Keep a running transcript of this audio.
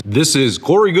This is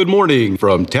Cory Good Morning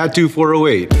from Tattoo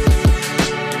 408.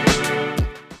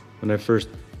 When I first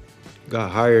got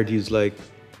hired, he's like,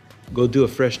 go do a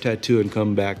fresh tattoo and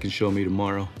come back and show me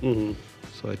tomorrow.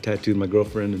 So I tattooed my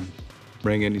girlfriend and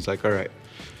bring in. He's like, all right,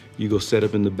 you go set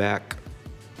up in the back.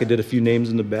 I did a few names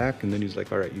in the back, and then he's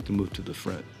like, all right, you can move to the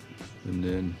front. And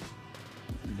then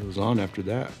it was on after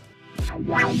that.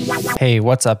 Hey,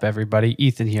 what's up, everybody?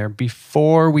 Ethan here.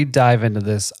 Before we dive into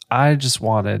this, I just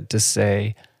wanted to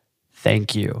say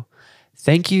thank you.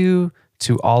 Thank you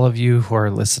to all of you who are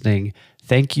listening.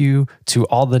 Thank you to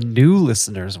all the new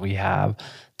listeners we have.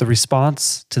 The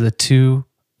response to the 2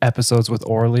 episodes with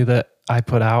Orly that I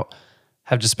put out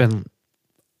have just been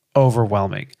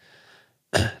overwhelming.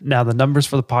 Now, the numbers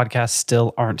for the podcast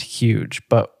still aren't huge,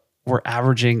 but we're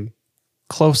averaging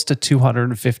close to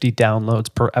 250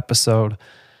 downloads per episode.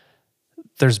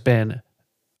 There's been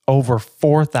over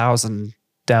 4,000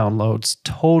 downloads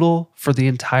total for the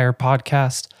entire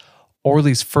podcast.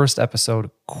 Orly's first episode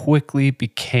quickly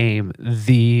became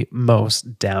the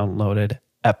most downloaded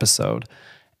episode.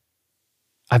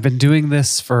 I've been doing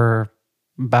this for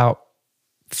about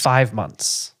 5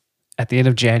 months. At the end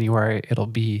of January, it'll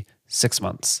be 6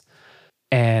 months.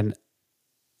 And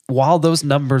while those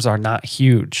numbers are not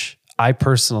huge, I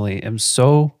personally am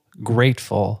so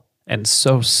grateful and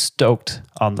so stoked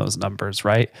on those numbers,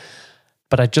 right?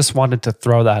 But I just wanted to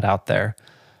throw that out there.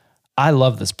 I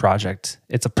love this project.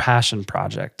 It's a passion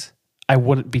project. I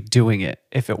wouldn't be doing it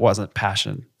if it wasn't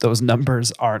passion. Those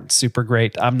numbers aren't super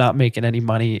great. I'm not making any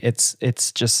money. It's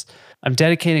just, I'm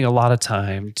dedicating a lot of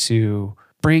time to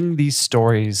bring these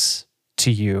stories to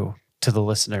you, to the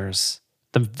listeners.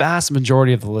 The vast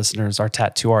majority of the listeners are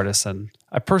tattoo artists, and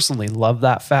I personally love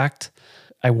that fact.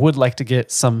 I would like to get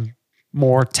some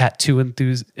more tattoo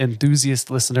enthusiast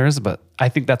listeners, but I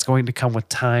think that's going to come with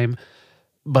time.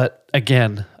 But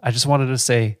again, I just wanted to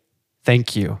say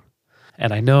thank you.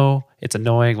 And I know it's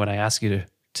annoying when I ask you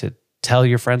to tell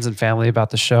your friends and family about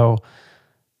the show.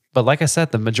 But like I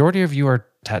said, the majority of you are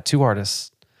tattoo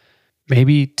artists.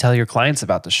 Maybe tell your clients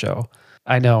about the show.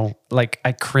 I know, like,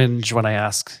 I cringe when I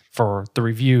ask for the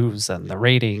reviews and the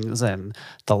ratings and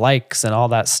the likes and all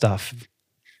that stuff.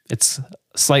 It's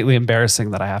slightly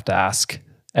embarrassing that I have to ask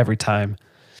every time,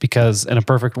 because in a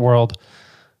perfect world,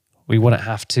 we wouldn't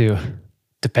have to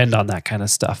depend on that kind of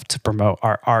stuff to promote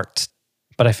our art.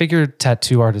 But I figured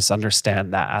tattoo artists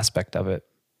understand that aspect of it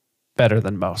better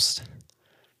than most.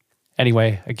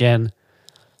 Anyway, again,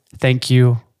 thank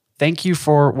you. Thank you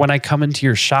for when I come into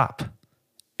your shop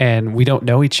and we don't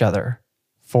know each other,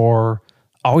 for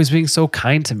always being so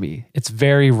kind to me. It's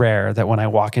very rare that when I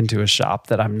walk into a shop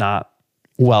that I'm not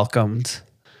welcomed.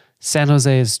 San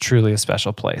Jose is truly a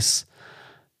special place.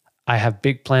 I have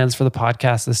big plans for the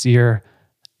podcast this year.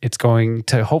 It's going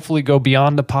to hopefully go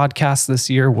beyond the podcast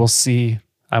this year. We'll see.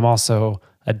 I'm also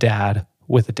a dad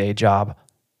with a day job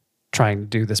trying to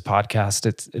do this podcast.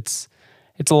 It's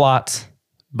a lot,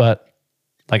 but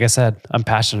like I said, I'm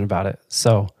passionate about it.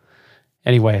 So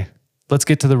anyway, let's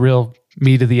get to the real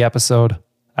meat of the episode.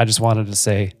 I just wanted to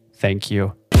say thank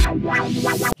you.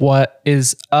 What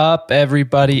is up,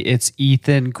 everybody? It's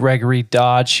Ethan Gregory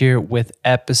Dodge here with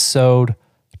episode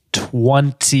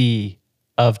 20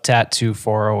 of Tattoo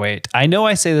 408. I know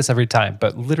I say this every time,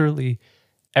 but literally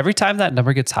every time that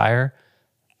number gets higher,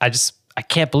 I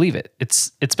can't believe it.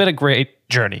 It's been a great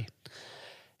journey.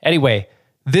 Anyway,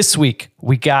 this week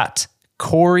we got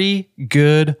Cory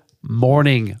Good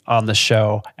Morning on the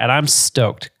show, and I'm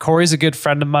stoked. Cory's a good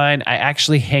friend of mine. I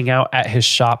actually hang out at his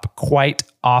shop quite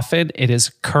often. It is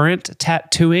Current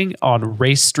Tattooing on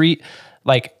Race Street,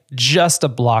 like just a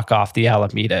block off the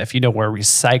Alameda. If you know where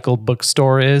Recycled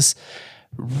Bookstore is,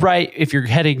 right? If you're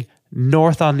heading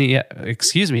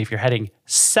if you're heading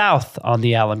south on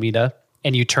the Alameda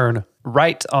and you turn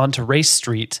right onto Race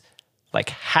Street, like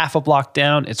half a block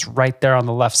down, it's right there on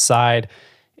the left side.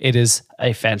 It is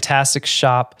a fantastic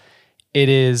shop. It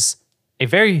is a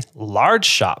very large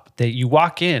shop that you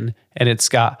walk in and it's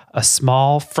got a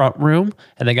small front room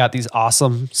and they got these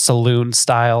awesome saloon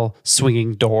style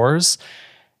swinging doors.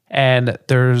 And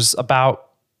there's about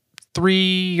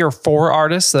 3 or 4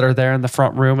 artists that are there in the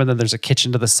front room. And then there's a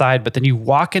kitchen to the side, but then you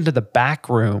walk into the back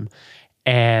room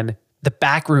and the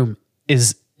back room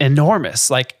is enormous.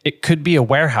 Like it could be a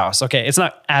warehouse. Okay. It's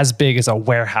not as big as a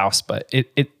warehouse, but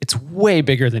it's way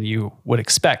bigger than you would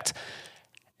expect.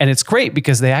 And it's great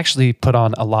because they actually put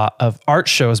on a lot of art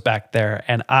shows back there.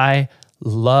 And I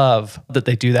love that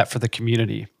they do that for the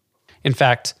community. In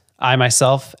fact, I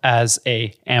myself, as an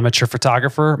amateur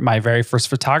photographer, my very first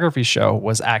photography show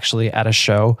was actually at a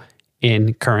show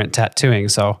in Current Tattooing.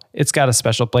 So it's got a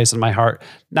special place in my heart.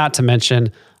 Not to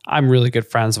mention, I'm really good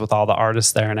friends with all the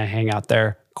artists there, and I hang out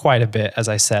there quite a bit, as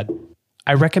I said.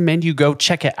 I recommend you go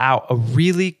check it out. A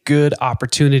really good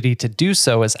opportunity to do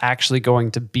so is actually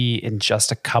going to be in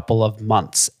just a couple of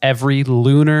months. Every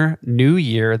Lunar New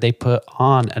Year, they put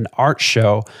on an art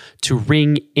show to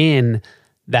ring in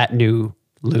that new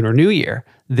Lunar New Year.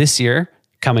 This year,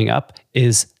 coming up,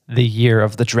 is the Year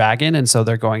of the Dragon, and so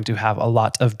they're going to have a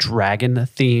lot of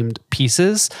dragon-themed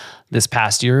pieces. This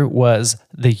past year was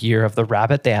the Year of the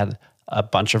Rabbit. They had a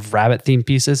bunch of rabbit-themed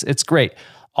pieces. It's great.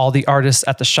 All the artists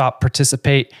at the shop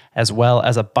participate, as well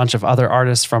as a bunch of other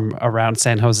artists from around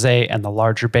San Jose and the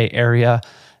larger Bay Area.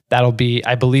 That'll be,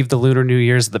 I believe, the Lunar New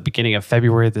Year's at the beginning of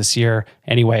February this year.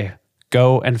 Anyway,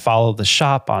 go and follow the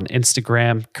shop on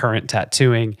Instagram, Current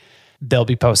Tattooing. They'll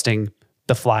be posting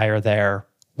the flyer there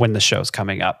when the show's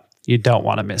coming up. You don't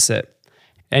want to miss it.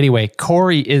 Anyway,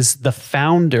 Cory is the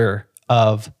founder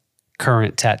of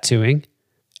Current Tattooing,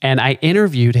 and I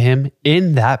interviewed him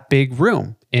in that big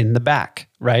room in the back,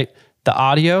 right? The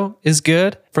audio is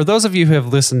good. For those of you who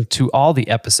have listened to all the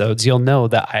episodes, you'll know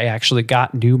that I actually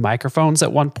got new microphones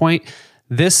at one point.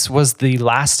 This was the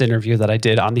last interview that I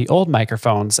did on the old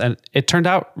microphones, and it turned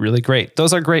out really great.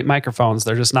 Those are great microphones.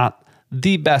 They're just not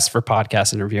the best for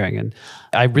podcast interviewing. And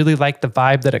I really like the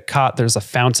vibe that it caught. There's a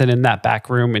fountain in that back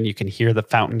room, and you can hear the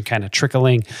fountain kind of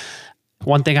trickling.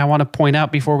 One thing I want to point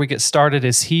out before we get started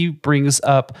is he brings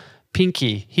up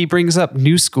Pinky. He brings up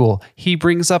New School. He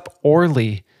brings up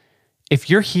Orly. If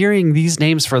you're hearing these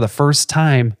names for the first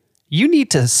time, you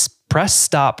need to press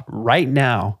stop right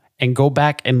now and go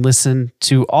back and listen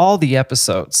to all the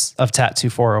episodes of Tattoo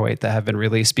 408 that have been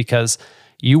released, because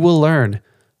you will learn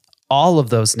all of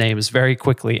those names very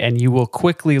quickly, and you will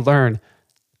quickly learn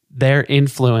their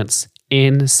influence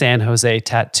in San Jose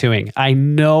tattooing. I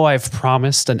know I've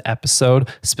promised an episode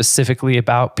specifically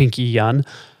about Pinky Yun.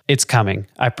 It's coming,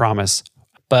 I promise.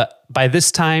 But by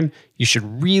this time, you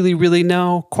should really, really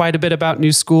know quite a bit about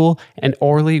New School, and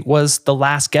Orly was the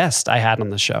last guest I had on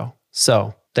the show.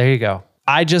 So there you go.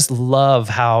 I just love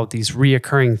how these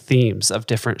reoccurring themes of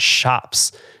different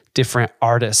shops, different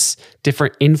artists,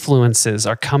 different influences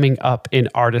are coming up in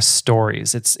artist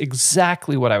stories. It's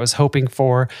exactly what I was hoping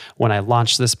for when I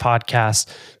launched this podcast,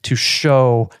 to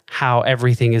show how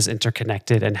everything is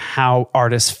interconnected and how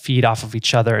artists feed off of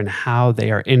each other and how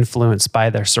they are influenced by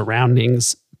their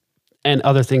surroundings and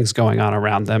other things going on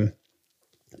around them.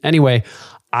 Anyway,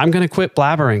 I'm going to quit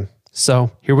blabbering.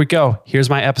 So here we go. Here's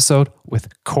my episode with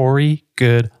Cory.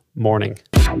 Good morning.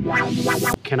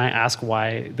 Can I ask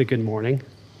why the good morning?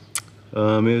 It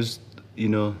was,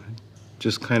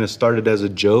 just kind of started as a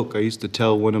joke. I used to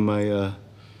tell one of my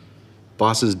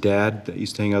boss's dad that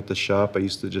used to hang out the shop, I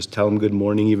used to just tell him good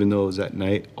morning, even though it was at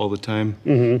night all the time.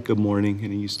 Mm-hmm. Good morning.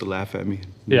 And he used to laugh at me.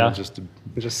 Yeah.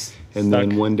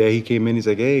 Then one day he came in, he's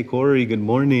like, hey, Cory, good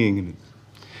morning. And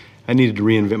I needed to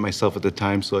reinvent myself at the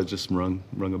time, so I just rung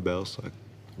a bell. So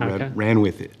I ran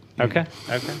with it. Okay.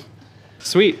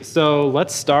 Sweet. So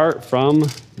let's start from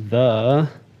the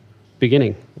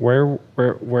beginning. Where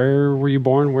were you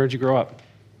born? Where did you grow up?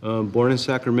 Born in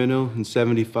Sacramento in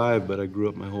 '75, but I grew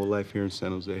up my whole life here in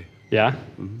San Jose. Yeah.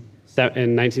 Mm-hmm.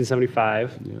 In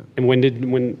 1975. Yeah. And when did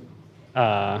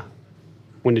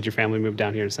your family move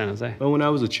down here to San Jose? Well, when I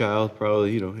was a child,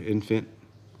 probably infant.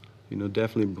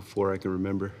 Definitely before I can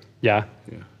remember. Yeah.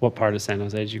 Yeah. What part of San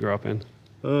Jose did you grow up in?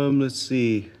 Let's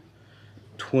see.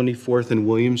 24th and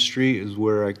William Street is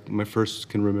where my first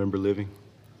can remember living.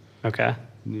 Okay.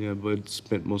 Yeah, but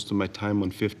spent most of my time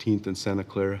on 15th and Santa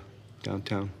Clara,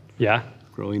 downtown. Yeah.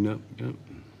 Growing up.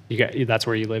 Yep. That's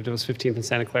where you lived. It was 15th and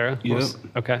Santa Clara. Yep.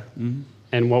 Okay. Mm-hmm.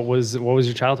 And what was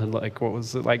your childhood like? What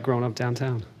was it like growing up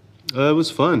downtown? It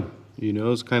was fun. It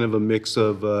was kind of a mix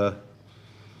of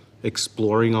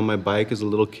exploring on my bike as a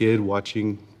little kid,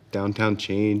 watching downtown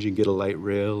change and get a light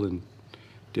rail and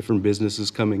different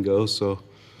businesses come and go. So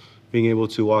being able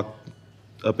to walk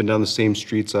up and down the same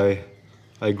streets I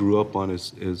grew up on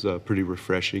is pretty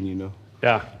refreshing,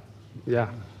 Yeah.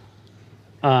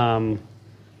 When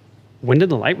did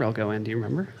the light rail go in? Do you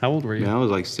remember? How old were you? I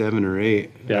was like 7 or 8.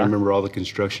 Yeah. I remember all the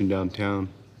construction downtown.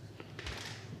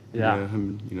 Yeah.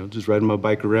 Just riding my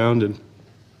bike around, and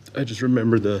I just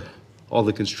remember all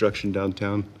the construction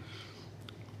downtown.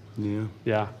 Yeah.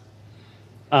 Yeah.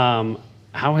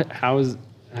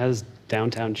 Has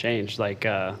downtown changed?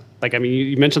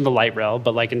 You mentioned the light rail,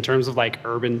 but in terms of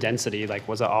urban density,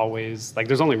 was it always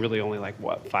there's only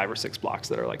 5 or 6 blocks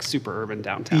that are super urban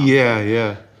downtown?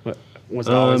 Yeah. Was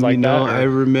it always that? I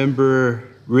remember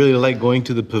really going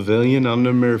to the Pavilion. I don't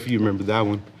remember if you remember that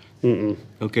one. Mm-mm.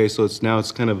 Okay, so it's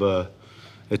kind of a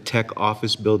tech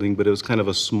office building, but it was kind of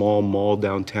a small mall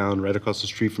downtown, right across the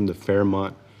street from the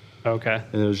Fairmont. Okay.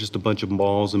 And there was just a bunch of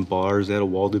malls and bars. They had a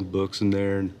Walden Books in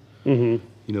there, and you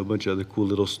know, a bunch of other cool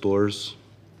little stores.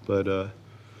 But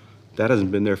that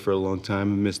hasn't been there for a long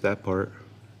time. I missed that part.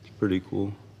 It's pretty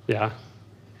cool. Yeah.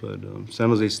 But San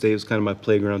Jose State was kind of my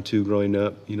playground too growing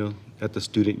up. You know, at the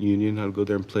student union, I would go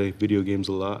there and play video games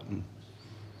a lot and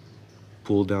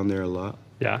pool down there a lot.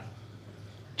 Yeah.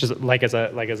 Just like as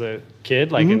a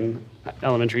kid, like in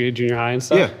elementary, junior high and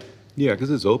stuff? Yeah, yeah,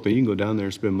 because it's open. You can go down there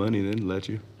and spend money, then let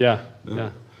you. Yeah. Yeah. Yeah.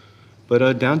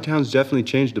 But downtown's definitely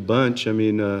changed a bunch. I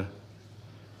mean,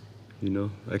 you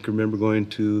know, I can remember going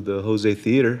to the Jose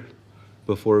Theater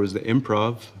before it was the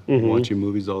Improv, watching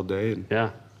movies all day, and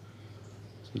Yeah.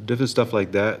 different stuff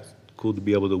like that. Cool to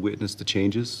be able to witness the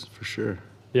changes, for sure.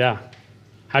 Yeah.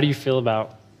 How do you feel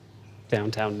about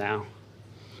downtown now?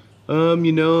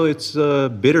 You know, it's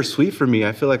bittersweet for me.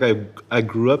 I feel like I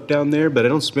grew up down there, but I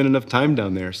don't spend enough time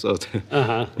down there. So,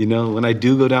 you know, when I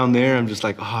do go down there, I'm just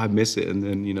like, oh, I miss it. And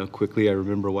then, you know, quickly I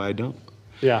remember why I don't.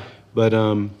 Yeah. But,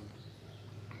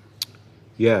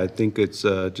 yeah, I think it's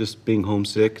just being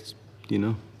homesick. It's, you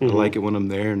know, I like it when I'm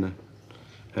there, and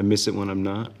I miss it when I'm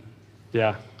not.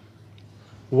 Yeah.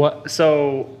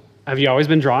 So have you always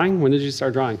been drawing? When did you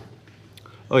start drawing?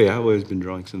 Oh, yeah, I've always been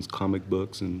drawing since comic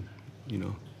books and, you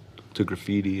know, to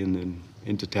graffiti and then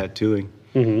into tattooing.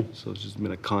 So it's just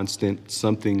been a constant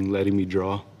something letting me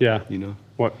draw. Yeah. You know,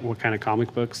 What kind of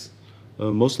comic books?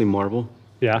 mostly Marvel.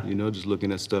 Yeah. You know, just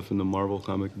looking at stuff in the Marvel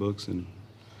comic books and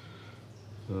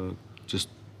just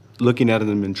looking at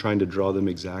them and trying to draw them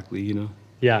exactly. You know,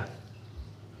 Yeah.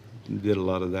 did a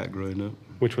lot of that growing up.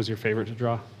 Which was your favorite to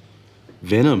draw?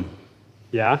 Venom.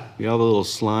 Yeah. Yeah, all the little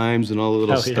slimes and all the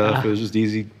little Hell stuff. yeah. It was just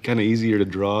easy, kind of easier to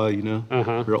draw. You know,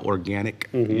 Uh-huh. real organic.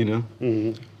 You know,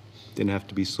 didn't have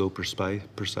to be so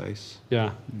precise.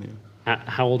 Yeah. Yeah.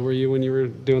 How old were you when you were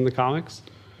doing the comics?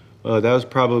 That was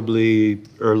probably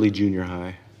early junior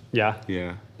high. Yeah.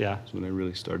 Yeah, Yeah. that's when I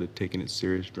really started taking it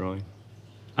serious drawing.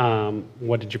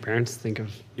 What did your parents think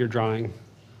of your drawing?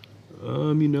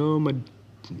 You know,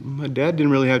 my dad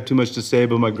didn't really have too much to say,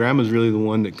 but my grandma's really the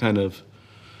one that kind of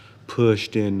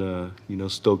pushed and you know,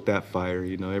 stoked that fire.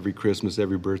 You know, every Christmas,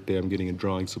 every birthday, I'm getting a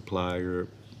drawing supply or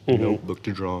a notebook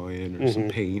to draw in, or some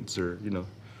paints, or you know,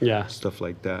 Yeah. stuff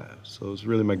like that. So it was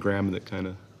really my grandma that kind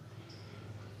of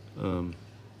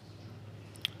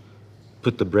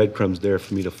put the breadcrumbs there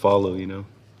for me to follow. You know,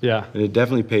 Yeah. and it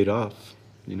definitely paid off.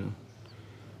 You know,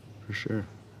 for sure.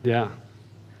 Yeah.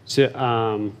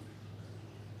 So,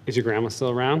 is your grandma still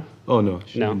around? Oh no,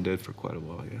 she's No. been dead for quite a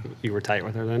while. Yeah. You were tight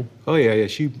with her then? Oh yeah, yeah.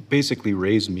 She basically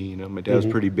raised me. You know, my dad was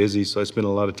pretty busy, so I spent a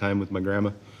lot of time with my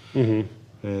grandma,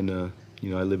 and you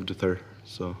know, I lived with her.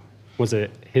 So Was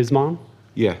it his mom?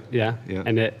 yeah, Yeah. Yeah.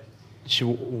 And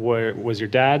was your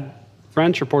dad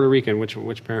French or Puerto Rican?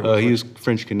 Which parent? he was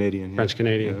French Canadian. Yeah. French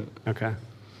Canadian. Okay. Do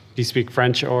you speak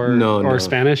French or No,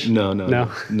 Spanish? No. No.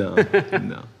 No.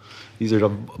 These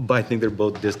are, I think they're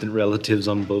both distant relatives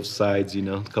on both sides. You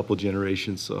know, a couple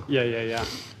generations. So Yeah.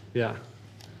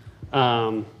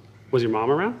 Was your mom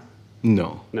around?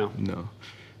 no, No.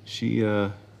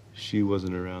 She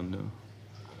wasn't around. No.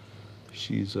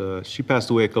 She passed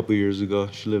away a couple years ago.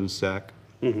 She lived in Sac.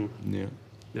 Yeah.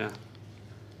 Yeah.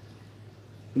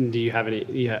 Do you have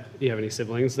any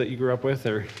siblings that you grew up with,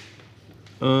 or?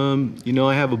 You know,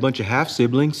 I have a bunch of half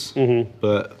siblings,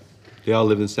 but they all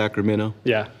live in Sacramento,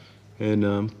 Yeah. and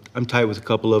I'm tight with a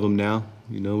couple of them now.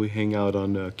 You know, we hang out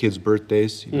on kids'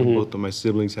 birthdays. You know, both of my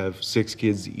siblings have 6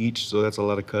 kids each, so that's a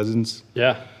lot of cousins.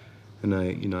 Yeah. And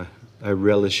I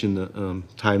relish in the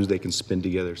times they can spend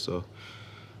together. So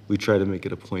we try to make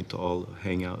it a point to all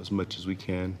hang out as much as we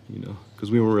can. You know,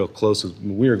 because we weren't real close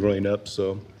when we were growing up.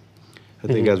 So I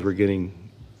think as we're getting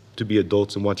to be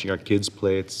adults and watching our kids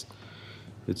play, it's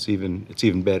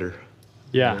even better.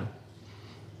 Yeah.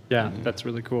 Yeah. That's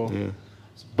really cool. Yeah.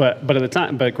 But at the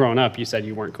time, growing up, you said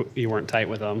you weren't tight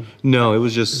with them. No, it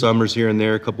was just summers here and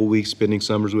there, a couple weeks spending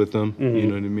summers with them. You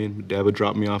know what I mean? My dad would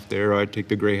drop me off there, or I'd take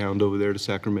the Greyhound over there to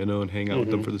Sacramento and hang out with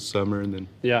them for the summer, and then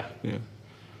Yeah. yeah.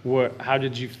 How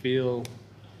did you feel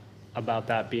about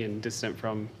that being distant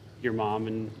from your mom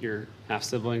and your half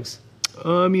siblings?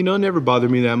 You know, it never bothered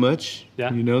me that much.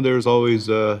 Yeah. You know, there was always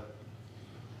a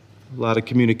lot of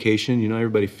communication. You know,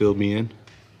 everybody filled me in.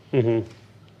 You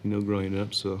know, growing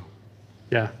up, so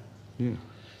Yeah. yeah.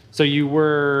 So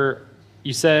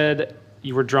you said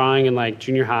you were drawing in like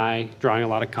junior high, drawing a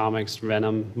lot of comics,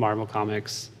 Venom, Marvel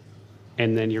comics,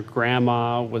 and then your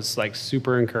grandma was like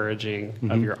super encouraging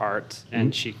of your art,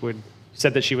 and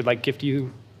said that she would like gift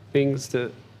you things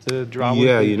to draw with.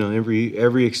 Yeah, you know,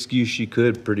 every excuse she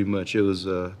could, pretty much. It was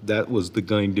that was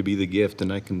going to be the gift,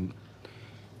 and I can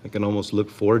I can almost look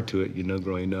forward to it, you know,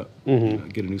 growing up. You know,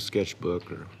 get a new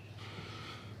sketchbook or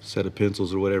set of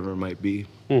pencils or whatever it might be.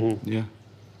 Yeah.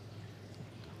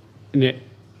 And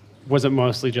was it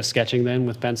mostly just sketching then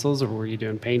with pencils, or were you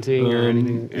doing painting or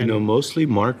anything? You know, mostly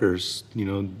markers. You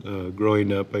know,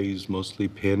 growing up, I used mostly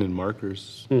pen and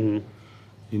markers. You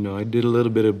know, I did a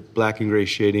little bit of black and gray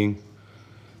shading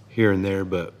here and there,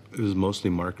 but it was mostly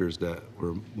markers that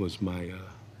was my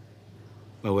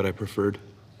what I preferred.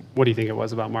 What do you think it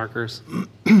was about markers?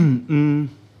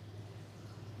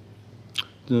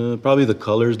 Probably the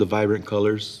colors, the vibrant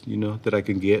colors, you know, that I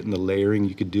can get, and the layering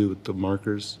you could do with the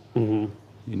markers.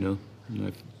 You know,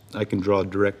 and I can draw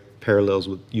direct parallels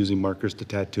with using markers to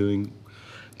tattooing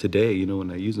today, you know,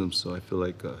 when I use them. So I feel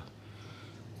like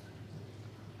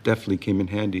definitely came in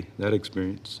handy, that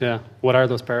experience. Yeah. What are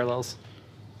those parallels?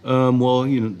 Well,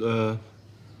 you know,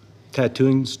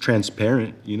 tattooing's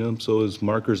transparent, you know, so is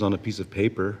markers on a piece of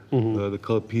paper. The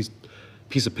color piece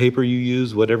of paper you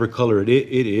use, whatever color it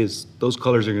is, those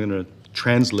colors are going to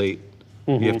translate.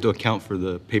 You have to account for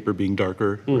the paper being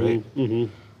darker, right?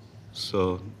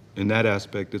 So in that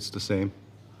aspect, it's the same.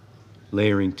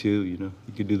 Layering too, you know,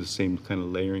 you could do the same kind of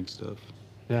layering stuff.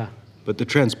 Yeah. But the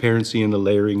transparency and the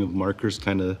layering of markers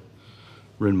kind of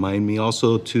remind me.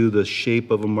 Also, too, the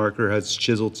shape of a marker has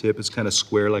chisel tip. It's kind of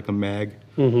square like a mag.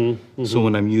 So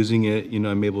when I'm using it, you know,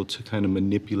 I'm able to kind of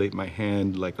manipulate my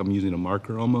hand like I'm using a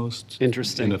marker almost.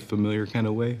 Interesting. In a familiar kind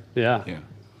of way. Yeah. Yeah.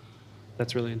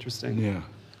 That's really interesting. Yeah.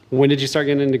 When did you start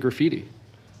getting into graffiti?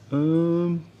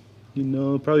 You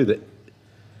know, probably the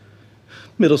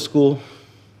middle school,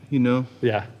 you know.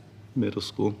 Yeah. Middle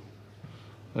school.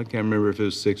 I can't remember if it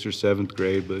was 6th or 7th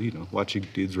grade, but, you know, watching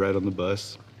dudes ride on the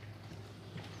bus,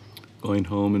 going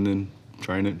home and then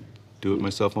trying to do it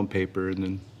myself on paper, and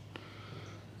then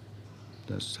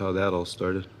that's how that all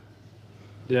started.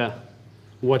 Yeah.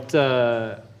 What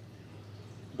drew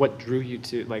you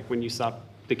to, like, when you saw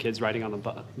the kids riding on the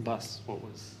bus? What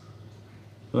was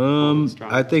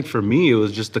strong? I think for me, it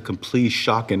was just a complete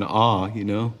shock and awe, you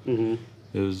know?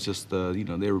 It was just, you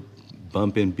know, they were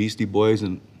bumping Beastie Boys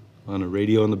and on a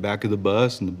radio in the back of the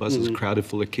bus, and the bus was crowded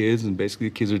full of kids, and basically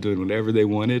the kids are doing whatever they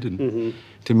wanted. And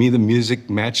to me, the music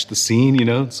matched the scene, you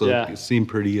know? So it seemed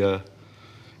pretty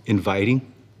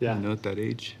inviting, you know, at that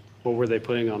age. What were they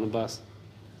putting on the bus?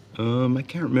 I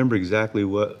can't remember exactly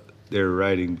what they were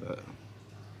writing, but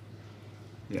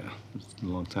yeah, it was a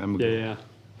long time ago. Yeah.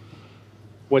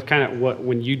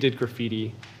 When you did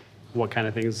graffiti, what kind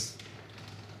of things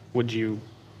what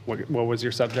was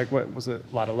your subject? What was it?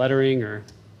 A lot of lettering or?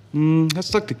 I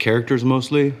stuck to characters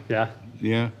mostly. Yeah.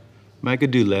 Yeah. I mean, I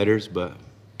could do letters, but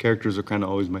characters are kind of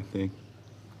always my thing.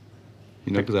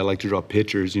 You know, because I like to draw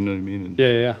pictures, you know what I mean? And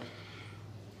Yeah.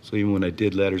 so even when I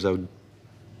did letters, I would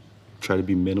try to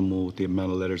be minimal with the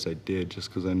amount of letters I did, just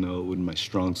because I know it wasn't my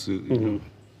strong suit, you know?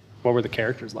 What were the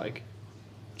characters like?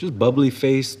 Just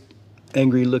bubbly-faced,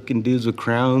 angry-looking dudes with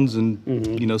crowns, and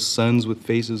you know, suns with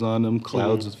faces on them,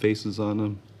 clouds with faces on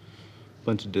them,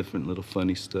 bunch of different little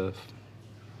funny stuff.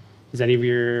 Is any of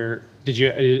your did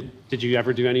you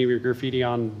ever do any of your graffiti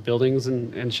on buildings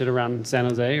and shit around San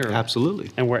Jose? Or Absolutely.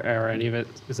 And where are any of it?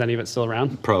 Is any of it still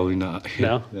around? Probably not.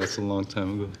 No? That's a long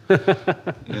time ago.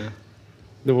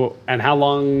 Yeah. And how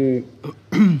long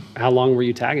were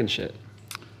you tagging shit?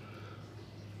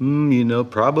 You know,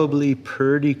 probably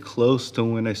pretty close to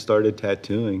when I started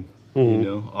tattooing. You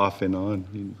know, off and on.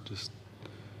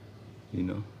 You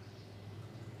know,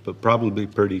 but probably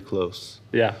pretty close.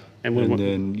 Yeah. And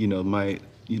then, you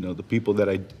know, the people that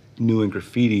I knew in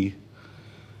graffiti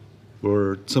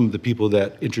were some of the people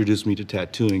that introduced me to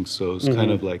tattooing. So it's kind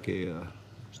of like a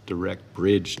direct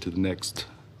bridge to the next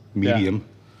medium. Yeah.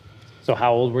 So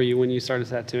how old were you when you started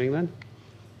tattooing then?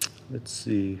 Let's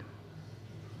see.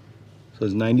 So it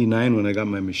was 99 when I got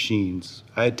my machines.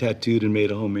 I had tattooed and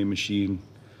made a homemade machine.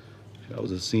 I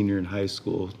was a senior in high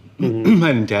school. I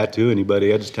didn't tattoo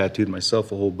anybody. I just tattooed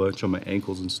myself a whole bunch on my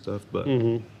ankles and stuff. But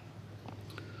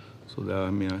so that, I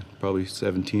mean, I was probably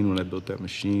 17 when I built that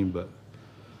machine. But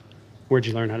where'd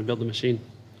you learn how to build the machine?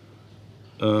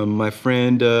 My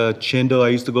friend Chindo, I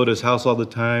used to go to his house all the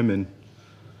time,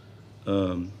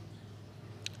 and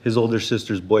his older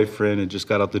sister's boyfriend had just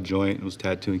got out the joint and was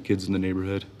tattooing kids in the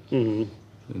neighborhood. And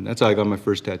that's how I got my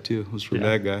first tattoo, was from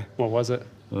that guy. What was it?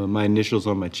 My initials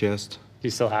on my chest. Do you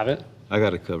still have it? I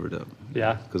got it covered up.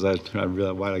 Yeah. Because I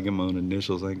realized, why did I get my own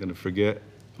initials? I ain't going to forget.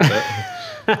 But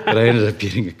I ended up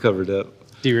getting it covered up.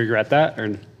 Do you regret that?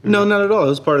 Or No, not at all. It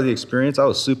was part of the experience. I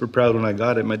was super proud when I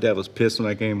got it. My dad was pissed when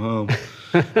I came home.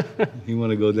 He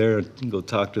wanted to go there and go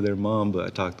talk to their mom, but I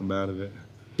talked him out of it.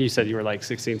 You said you were like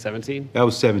 16, 17? I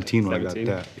was 17 when 17?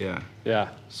 I got that, yeah. Yeah.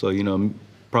 So, you know,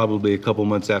 probably a couple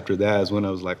months after that is when I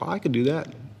was like, oh, I could do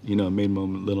that. You know, I made my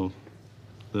own little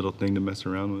thing to mess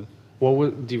around with.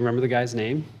 Do you remember the guy's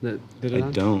name that did it I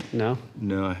on? don't. No?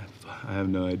 No, I have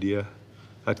no idea.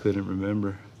 I couldn't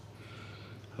remember.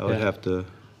 I would have to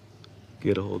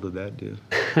get a hold of that dude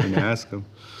and ask him.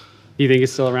 You think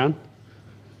he's still around?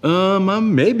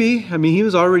 Maybe. I mean, he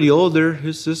was already older.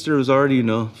 His sister was already,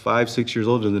 5-6 years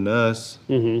older than us.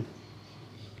 Mm-hmm.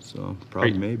 So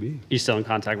probably maybe. You still in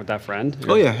contact with that friend?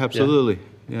 Oh yeah, absolutely.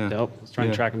 Yeah. Dope. Let's try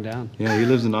and track him down. Yeah, he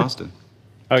lives in Austin.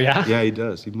 Oh yeah? Yeah, he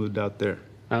does. He moved out there.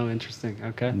 Oh, interesting.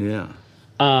 Okay. Yeah.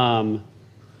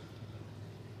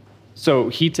 So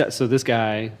so this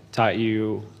guy taught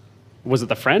you. Was it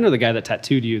the friend or the guy that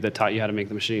tattooed you that taught you how to make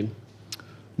the machine?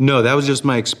 No, that was just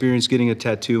my experience getting a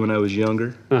tattoo when I was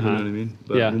younger. You know what I mean?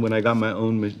 But when I got my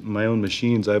own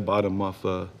machines, I bought them off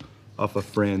a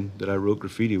friend that I wrote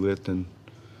graffiti with, and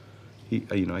he,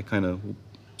 I kind of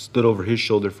stood over his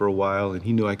shoulder for a while, and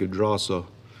he knew I could draw, so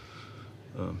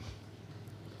I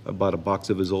bought a box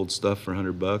of his old stuff for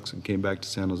 $100 and came back to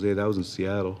San Jose. That was in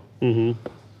Seattle. Mm-hmm.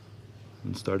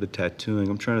 And started tattooing.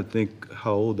 I'm trying to think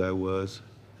how old I was.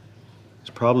 It's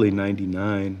probably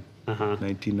 99,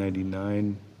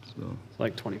 1999. So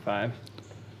like 25.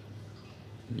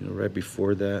 Right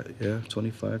before that, yeah,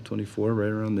 25, 24, right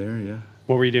around there, yeah.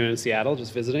 What were you doing in Seattle?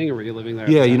 Just visiting, or were you living there?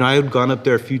 Yeah, I had gone up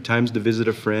there a few times to visit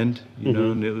a friend,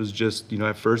 know, and it was just,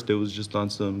 at first it was just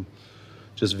on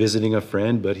just visiting a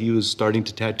friend, but he was starting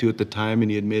to tattoo at the time,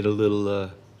 and he had made a little,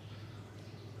 a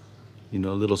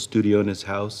little studio in his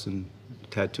house and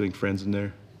tattooing friends in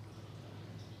there.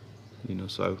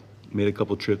 So I made a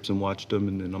couple trips and watched him,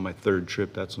 and then on my third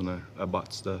trip, that's when I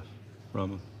bought stuff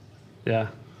from him. Yeah.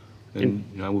 And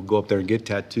I would go up there and get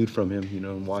tattooed from him,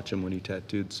 and watch him when he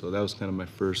tattooed. So that was kind of my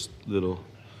first little,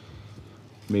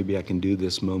 maybe I can do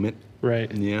this moment.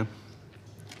 Right. Yeah.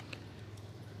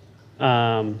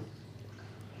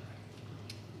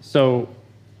 So,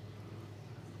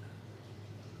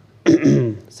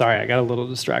 sorry, I got a little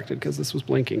distracted because this was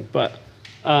blinking. But,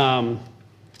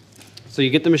 so you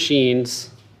get the machines,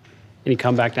 and you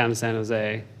come back down to San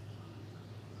Jose.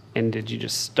 And did you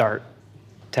just start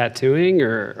tattooing,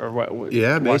 or what?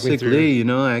 Yeah, basically,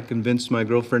 I convinced my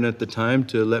girlfriend at the time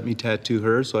to let me tattoo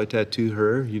her, so I tattooed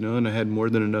her, and I had more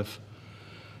than enough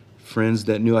friends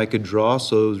that knew I could draw,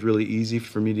 so it was really easy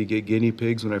for me to get guinea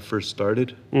pigs when I first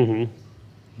started. Mm-hmm.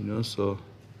 So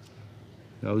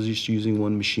I was just using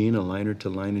one machine, a liner to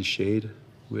line and shade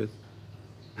with.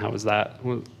 How was that?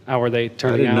 How were they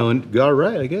turning out? I didn't know. All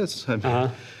right, I guess. I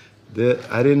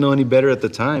didn't know any better at the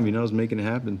time. I was making it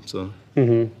happen, so.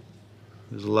 Mm-hmm.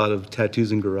 There's a lot of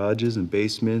tattoos in garages and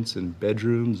basements and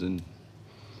bedrooms and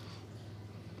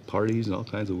parties and all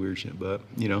kinds of weird shit. But,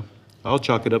 I'll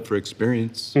chalk it up for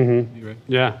experience. Mm-hmm. Right?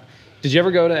 Yeah. Did you ever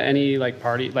go to any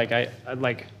party?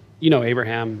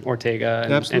 Abraham Ortega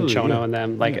and Chono and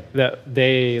them.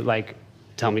 They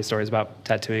tell me stories about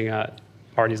tattooing at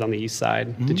parties on the east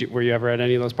side. Mm-hmm. Were you ever at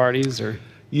any of those parties, or?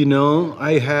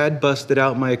 I had busted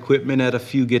out my equipment at a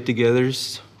few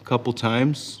get-togethers a couple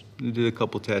times. We did a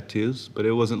couple tattoos, but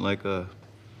it wasn't like a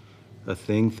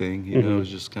thing. It was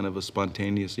just kind of a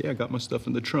spontaneous. Yeah, I got my stuff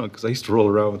in the trunk because I used to roll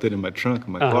around with it in my trunk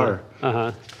in my car.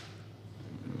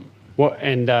 What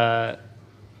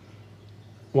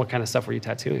what kind of stuff were you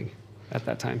tattooing at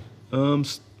that time?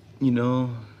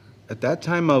 At that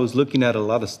time I was looking at a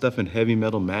lot of stuff in Heavy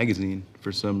Metal magazine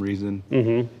for some reason.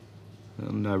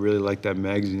 Mm-hmm. I really like that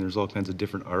magazine. There's all kinds of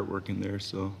different artwork in there,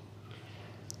 so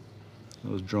I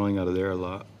was drawing out of there a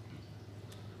lot.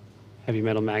 Heavy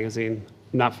Metal magazine.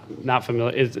 Not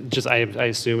familiar. It's just I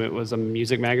assume it was a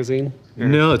music magazine. Or?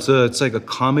 No, it's like a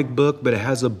comic book, but it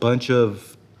has a bunch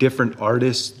of different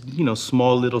artists.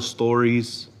 Small little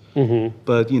stories. Mm-hmm.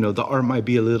 But the art might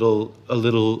be a little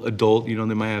adult. They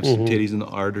might have some titties in the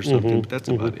art or something. But that's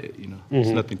about it. It's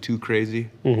nothing too crazy.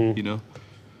 But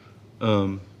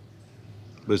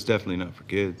it's definitely not for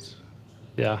kids.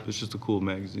 Yeah, it's just a cool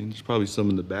magazine. There's probably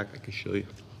some in the back I could show you.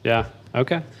 Yeah.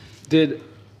 Okay.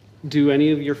 Do any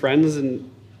of your friends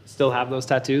still have those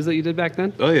tattoos that you did back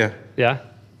then? Oh yeah. Yeah.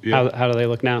 How do they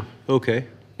look now? Okay.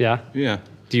 Yeah. Yeah.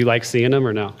 Do you like seeing them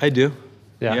or no? I do.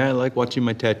 Yeah. Yeah, I like watching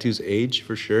my tattoos age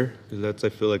for sure, because that's, I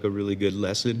feel like, a really good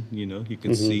lesson. You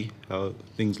can see how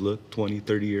things look 20,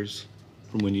 30 years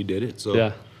from when you did it. So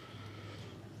yeah,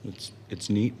 it's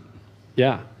neat.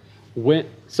 Yeah.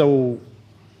 So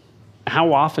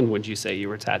how often would you say you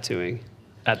were tattooing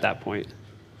at that point?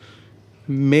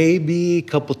 Maybe a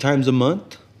couple times a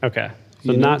month. Okay.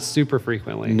 So not super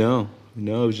frequently. No, it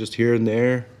was just here and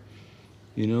there,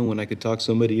 when I could talk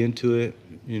somebody into it,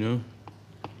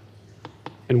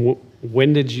 And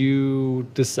When did you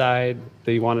decide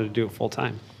that you wanted to do it full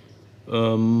time?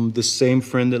 The same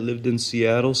friend that lived in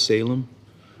Seattle, Salem,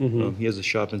 he has a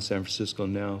shop in San Francisco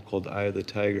now called Eye of the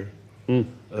Tiger.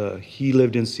 He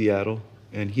lived in Seattle,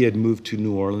 and he had moved to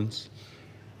New Orleans,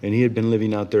 and he had been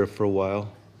living out there for a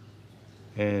while.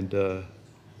 And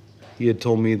he had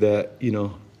told me that,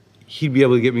 he'd be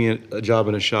able to get me a job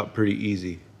in a shop pretty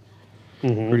easy.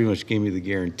 Pretty much gave me the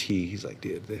guarantee. He's like,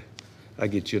 dude, I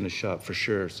get you in a shop for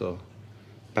sure. So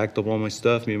packed up all my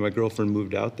stuff. Me and my girlfriend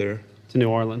moved out there. To New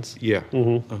Orleans? Yeah.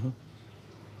 And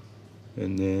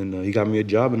then he got me a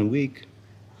job in a week.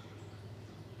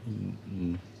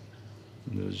 And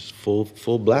it was just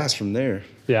full blast from there.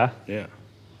 Yeah. Yeah.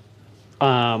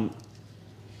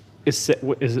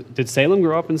 Did Salem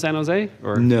grow up in San Jose?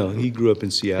 Or No, he grew up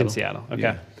in Seattle. in Seattle? Okay.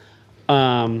 Yeah.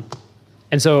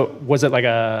 And so was it like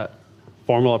a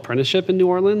formal apprenticeship in New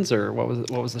Orleans, or what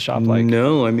was the shop like?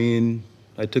 No, I mean,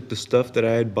 I took the stuff that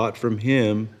I had bought from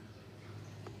him,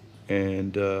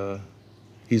 and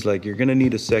he's like, you're gonna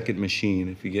need a second machine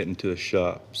if you get into a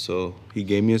shop. So he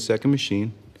gave me a second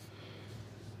machine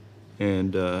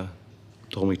and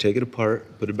told me take it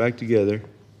apart, put it back together.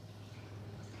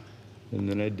 And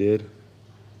then I did,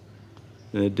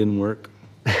 and it didn't work.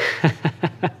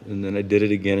 And then I did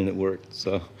it again and it worked,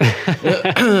 so.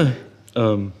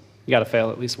 You got to fail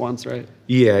at least once, right?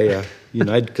 Yeah.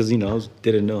 Because, I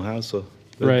didn't know how, so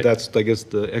Right. that's, I guess,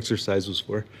 the exercise was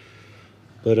for.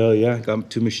 But, I got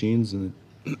 2 machines, and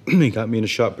he got me in a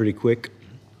shop pretty quick.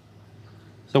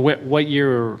 So what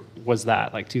year was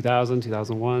that? Like 2000,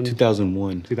 2001?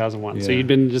 2001. 2001. So Yeah. you'd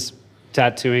been just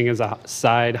tattooing as a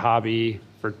side hobby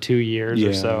for 2 years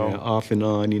or so? Yeah, off and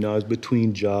on. I was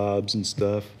between jobs and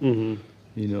stuff.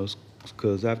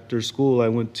 Because after school, I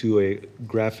went to a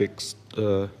graphics,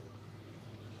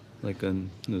 it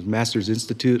was Masters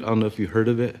Institute. I don't know if you heard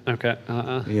of it. Okay.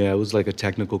 Yeah, it was like a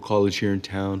technical college here in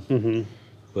town.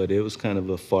 But it was kind of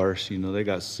a farce. They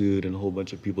got sued, and a whole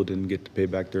bunch of people didn't get to pay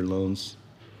back their loans.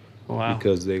 Wow.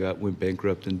 Because they went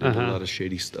bankrupt and did a lot of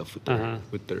shady stuff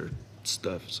with their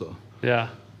stuff. So. Yeah.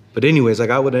 But anyways,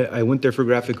 I went there for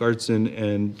graphic arts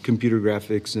and computer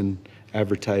graphics and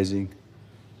advertising.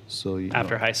 So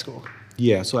After high school.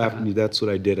 Yeah, so after that's what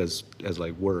I did as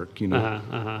like work,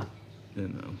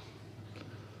 And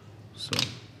so.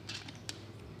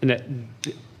 And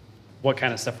what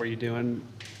kind of stuff were you doing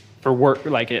for work,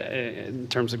 like in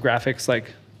terms of graphics,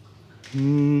 like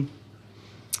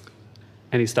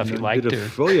any stuff you liked?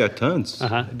 Tons.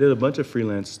 I did a bunch of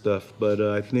freelance stuff, but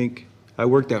I think I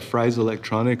worked at Fry's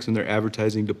Electronics in their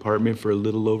advertising department for a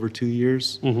little over 2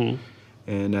 years.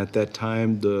 And at that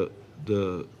time, the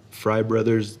Fry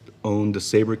brothers owned the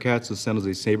SaberCats, the San Jose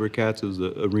SaberCats. It was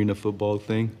the arena football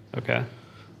thing. Okay.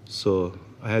 So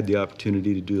I had the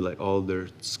opportunity to do like all their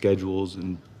schedules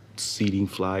and seating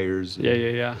flyers. And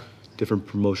Yeah. different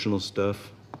promotional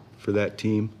stuff for that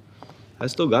team. I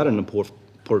still got it in the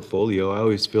portfolio. I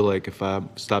always feel like if I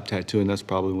stop tattooing, that's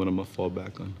probably what I'm gonna fall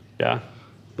back on. Yeah.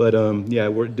 But I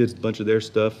did a bunch of their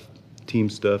stuff, team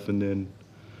stuff, and then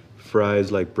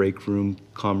Fry's like break room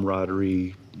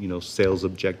camaraderie, sales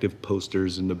objective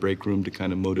posters in the break room to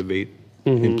kind of motivate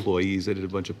employees. I did a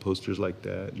bunch of posters like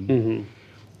that, and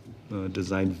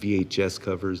designed VHS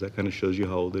covers. That kind of shows you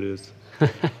how old it is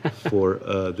for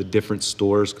the different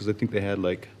stores, because I think they had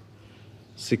like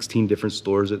 16 different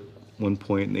stores at one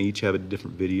point, and they each have a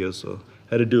different video. So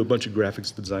I had to do a bunch of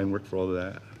graphics design work for all of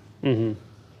that.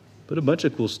 But a bunch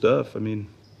of cool stuff. I mean,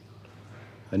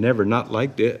 I never not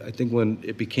liked it. I think when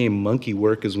it became monkey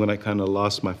work is when I kind of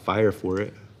lost my fire for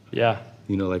it. Yeah.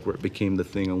 Like where it became the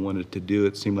thing I wanted to do.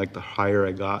 It seemed like the higher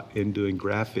I got in doing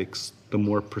graphics, the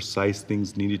more precise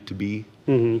things needed to be,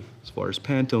 as far as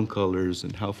Pantone colors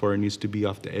and how far it needs to be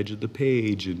off the edge of the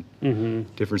page and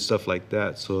different stuff like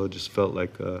that. So it just felt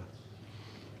like,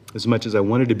 as much as I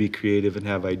wanted to be creative and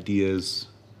have ideas,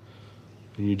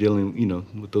 and you're dealing,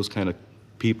 with those kind of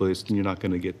people, you're not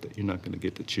gonna get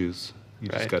to choose. You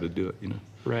just got to do it,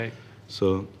 Right.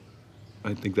 So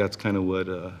I think that's kind of what,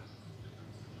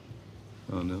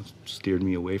 steered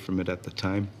me away from it at the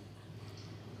time.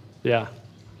 Yeah.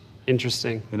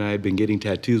 Interesting. And I had been getting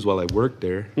tattoos while I worked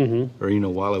there, or,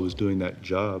 while I was doing that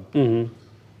job.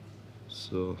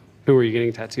 So. Who were you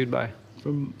getting tattooed by?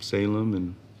 From Salem,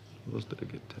 and who else did I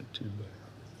get tattooed by?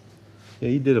 Yeah,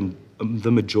 he did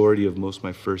the majority of most of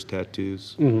my first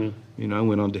tattoos. I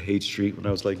went on to Haight Street when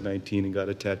I was like 19 and got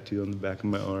a tattoo on the back of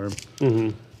my arm.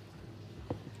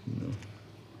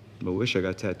 I wish I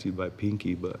got tattooed by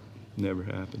Pinky, but never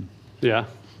happened. Yeah.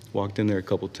 Walked in there a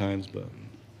couple times, but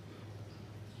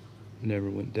never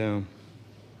went down.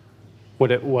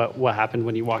 What happened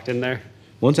when you walked in there?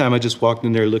 One time I just walked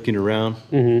in there looking around,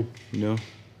 you know,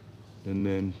 and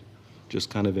then just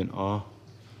kind of in awe.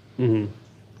 And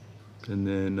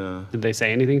then Did they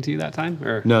say anything to you that time?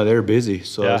 Or no, they were busy,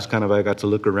 so Yeah. I was kind of I got to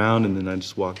look around, and then I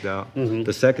just walked out.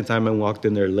 The second time I walked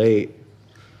in there late,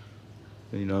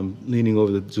 you know, I'm leaning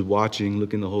over just watching,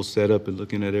 looking the whole setup and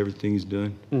looking at everything he's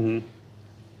doing. And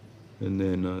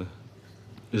then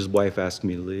his wife asked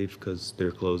me to leave because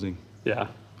they're closing. Yeah.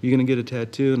 You gonna get a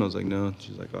tattoo? And I was like, no.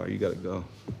 She's like, oh, you gotta go.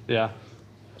 Yeah.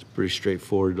 It's a pretty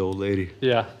straightforward old lady.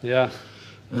 Yeah. Yeah.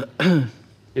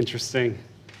 Interesting.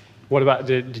 What about,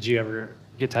 did you ever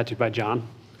get tattooed by John?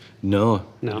 No,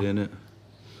 No. I didn't.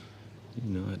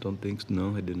 No, I don't think so.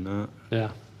 No, I did not.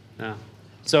 Yeah. Yeah.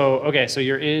 So, okay, so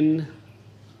you're in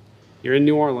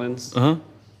New Orleans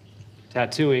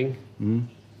tattooing.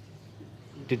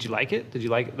 Did you like it? Did you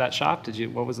like that shop?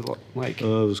 What was it like? It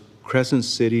was Crescent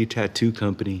City Tattoo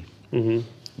Company. The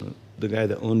guy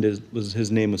that owned it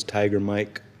his name was Tiger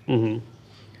Mike. And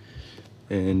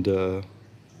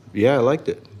yeah, I liked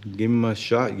it. Gave me my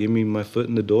shot. Gave me my foot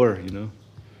in the door. You know,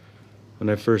 when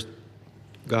I first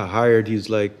got hired, he's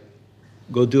like,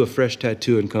 "Go do a fresh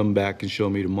tattoo and come back and show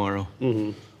me tomorrow."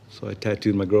 So I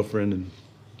tattooed my girlfriend and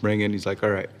bring in. He's like,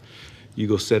 "All right, you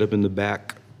go set up in the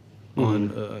back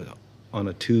on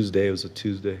a Tuesday." It was a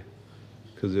Tuesday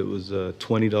because it was a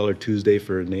 $20 Tuesday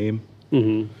for a name.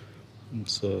 And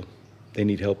so they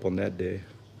need help on that day.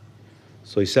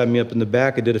 So he sat me up in the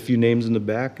back. I did a few names in the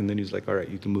back, and then he's like, "All right,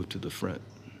 you can move to the front."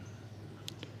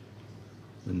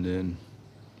 And then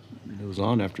it was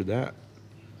on after that.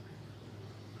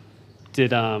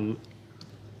 Did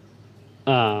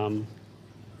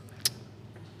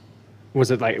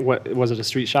was it like, what was it, a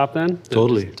street shop then?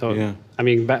 Totally, yeah. I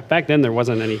mean, back then there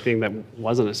wasn't anything that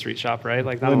wasn't a street shop, right?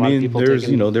 Like not I a lot mean, of people there's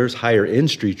taking. there's higher end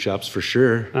street shops for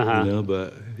sure, you know,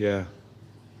 but yeah,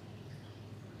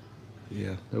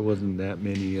 there wasn't that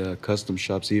many custom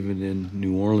shops even in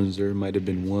New Orleans. There might have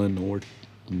been one or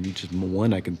just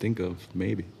one I can think of,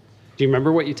 maybe. Do you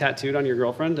remember what you tattooed on your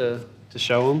girlfriend to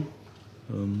show him?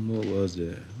 What was it?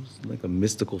 It was like a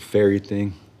mystical fairy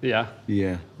thing. Yeah.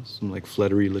 Yeah, some like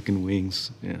fluttery looking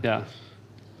wings. Yeah. Yeah.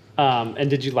 And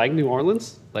did you like New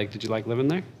Orleans? Like, did you like living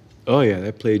there? Oh yeah,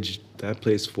 that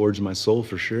place forged my soul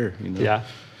for sure. You know. Yeah.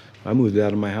 I moved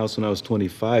out of my house when I was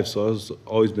 25, so I was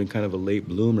always been kind of a late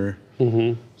bloomer.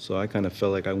 So I kind of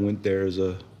felt like I went there as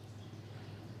a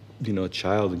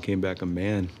child and came back a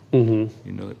man. You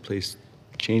know, that place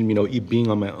changed me. You know, being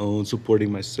on my own,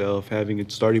 supporting myself,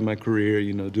 starting my career.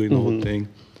 You know, doing the whole thing,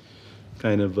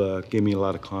 kind of gave me a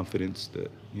lot of confidence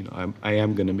that I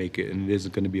am gonna make it, and it is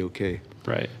gonna be okay.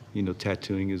 Right. You know,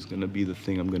 tattooing is gonna be the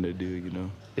thing I'm gonna do. You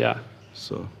know. Yeah.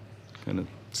 So, kind of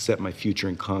set my future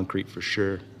in concrete for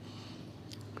sure.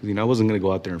 Because I wasn't gonna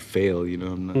go out there and fail. You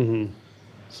know, I'm not.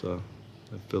 So,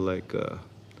 I feel like that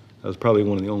was probably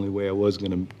one of the only way I was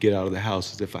gonna get out of the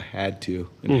house is if I had to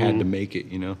and had to make it.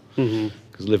 You know.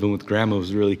 Because living with grandma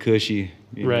was really cushy.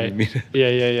 You know what I Right. mean?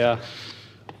 Yeah.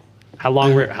 How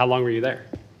long were you there?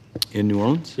 In New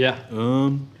Orleans? Yeah.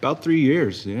 About 3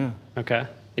 years. Yeah. Okay.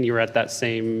 And you were at that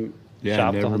same Yeah,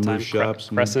 shop the never whole moved time? shops.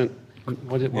 Crescent. What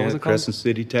was it called? Crescent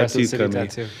City Tattoo Crescent City Company.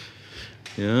 Tattoo.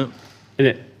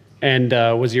 Yeah. And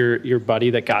was your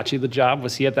buddy that got you the job,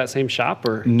 was he at that same shop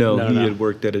or? No, he had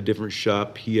worked at a different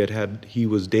shop. He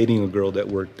was dating a girl that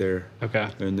worked there. Okay.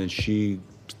 And then she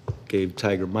gave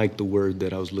Tiger Mike the word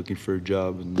that I was looking for a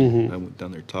job, and I went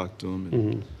down there, talked to him,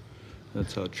 and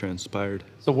that's how it transpired.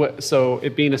 So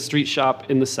it being a street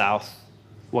shop in the South,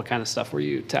 what kind of stuff were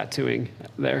you tattooing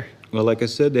there? Well, like I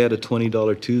said, they had a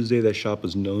 $20 Tuesday. That shop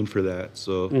was known for that.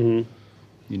 So,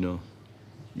 you know,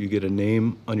 you get a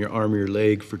name on your arm or your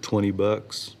leg for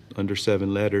 $20, under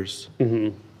 7 letters.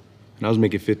 And I was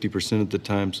making 50% at the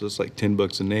time, so it's like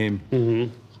 $10 a name.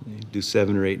 You do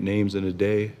 7 or 8 names in a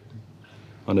day,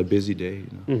 on a busy day.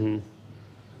 You know.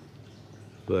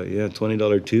 But yeah,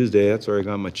 $20 Tuesday. That's where I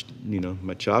got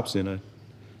my chops in. I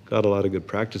got a lot of good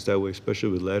practice that way, especially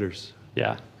with letters.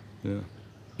 Yeah. Yeah.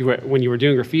 When you were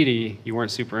doing graffiti, you weren't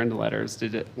super into letters.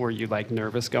 Were you like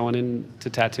nervous going into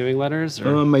tattooing letters?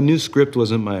 Or? My new script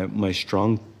wasn't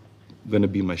going to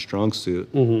be my strong suit,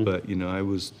 but I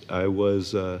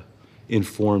was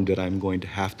informed that I'm going to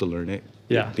have to learn it.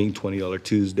 Yeah. Being $20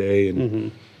 Tuesday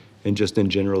and just in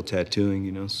general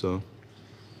tattooing, so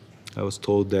I was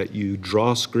told that you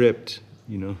draw script,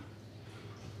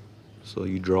 so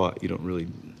you draw it. You don't really.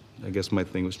 I guess my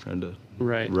thing was trying to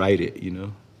write it,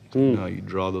 Now you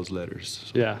draw those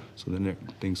letters. So then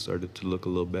things started to look a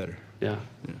little better. Yeah.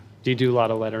 Do you do a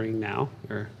lot of lettering now,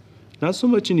 or? Not so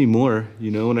much anymore.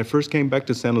 When I first came back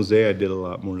to San Jose, I did a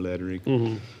lot more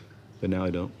lettering, but now I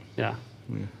don't. Yeah.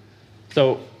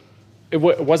 So it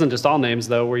wasn't just all names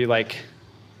though. Were you like,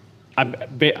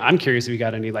 I'm curious if you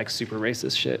got any like super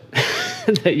racist shit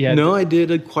that you had. No, I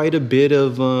did quite a bit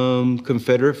of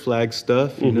Confederate flag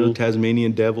stuff. You know,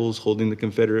 Tasmanian Devils holding the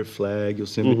Confederate flag.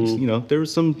 Yosemite. You know, there were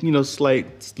some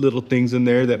slight little things in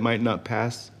there that might not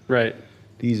pass Right.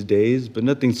 these days, but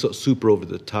nothing so super over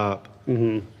the top.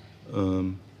 You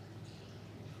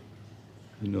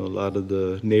know, a lot of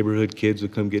the neighborhood kids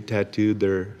would come get tattooed.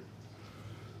 They're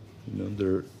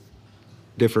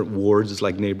different wards. It's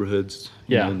like neighborhoods.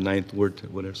 Yeah. You know, ninth ward,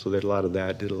 whatever. So there's a lot of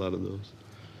that. Did a lot of those.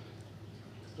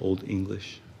 Old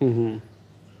English. But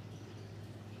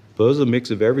it was a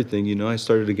mix of everything. You know, I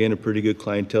started to gain a pretty good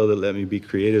clientele that let me be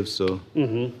creative. So,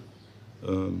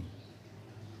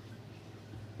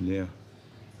 yeah.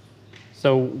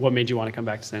 So what made you want to come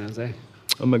back to San Jose?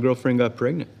 My girlfriend got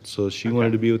pregnant, so she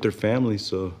wanted to be with her family.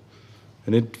 So,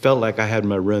 and it felt like I had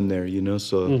my run there, you know.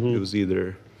 So it was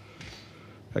either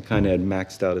I kind of had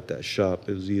maxed out at that shop.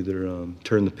 It was either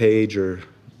turn the page or,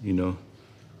 you know,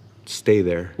 stay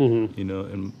there, you know.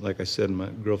 And like I said, my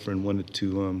girlfriend wanted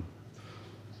to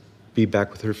be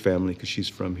back with her family because she's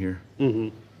from here.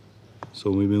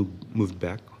 So we moved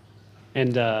back.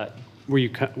 And were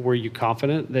you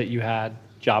confident that you had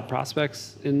job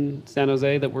prospects in San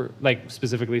Jose that were like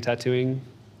specifically tattooing?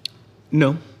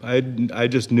 No, I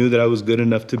just knew that I was good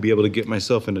enough to be able to get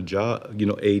myself in a job, you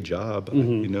know,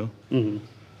 you know,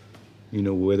 you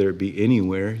know, whether it be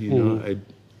anywhere, you know. I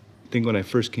think when I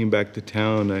first came back to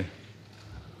town, I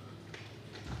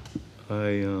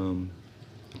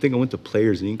think I went to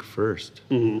Players Inc. first,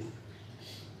 and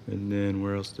then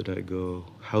where else did I go?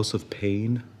 House of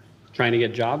Pain. Trying to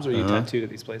get jobs, or you tattooed at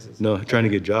these places? No, trying to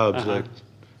get jobs, like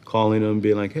calling them,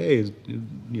 being like, hey, is,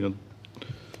 you know,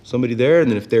 somebody there? And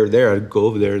then if they're there, I'd go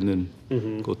over there and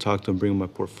then go talk to them, bring them my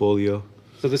portfolio.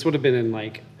 So this would have been in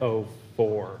like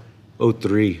 04.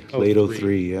 03, late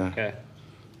 03, yeah. Okay.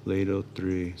 Late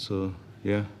 03, so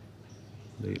yeah,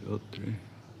 late 03.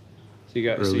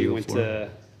 So you went to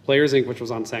Players Inc., which was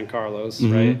on San Carlos,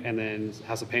 right? And then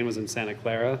House of Pain was in Santa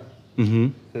Clara.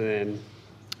 And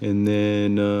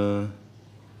then,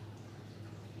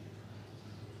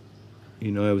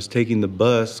 you know, I was taking the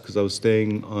bus because I was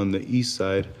staying on the east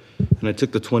side, and I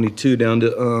took the 22 down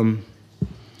to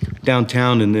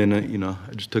downtown, and then, you know,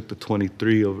 I just took the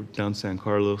 23 over down San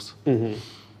Carlos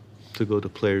to go to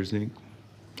Players Inc.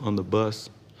 on the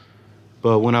bus.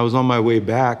 But when I was on my way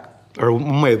back, or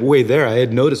on my way there, I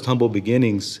had noticed Humble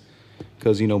Beginnings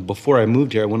because, you know, before I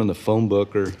moved here, I went on the phone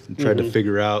book or tried to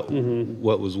figure out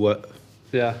what was what.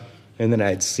 Yeah. And then I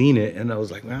had seen it, and I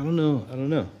was like, I don't know.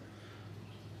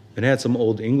 And it had some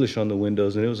old English on the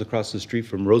windows, and it was across the street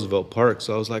from Roosevelt Park.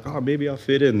 So I was like, oh, maybe I'll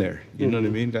fit in there. You know what I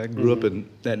mean? I grew up in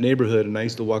that neighborhood, and I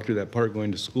used to walk through that park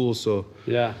going to school. So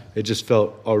yeah, it just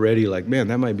felt already like, man,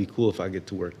 that might be cool if I get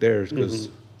to work there, because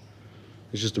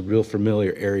it's just a real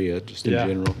familiar area just in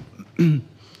general.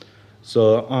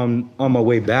 So on my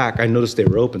way back, I noticed they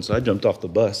were open, so I jumped off the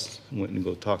bus and went and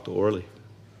go talk to Orly.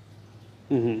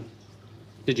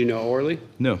 Did you know Orly?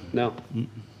 No. No.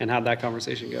 And how'd that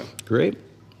conversation go? Great.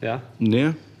 Yeah?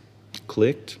 Yeah.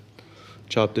 Clicked.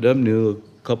 Chopped it up. Knew a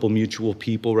couple mutual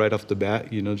people right off the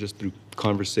bat, you know, just through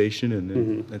conversation. And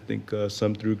then I think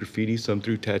some through graffiti, some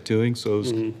through tattooing. So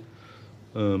it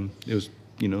was,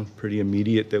 you know, pretty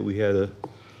immediate that we had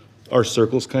our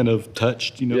circles kind of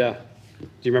touched, you know. Yeah. Do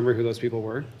you remember who those people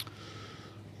were?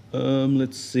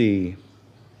 Let's see.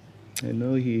 I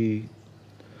know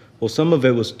well, some of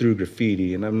it was through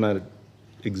graffiti, and I'm not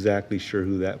exactly sure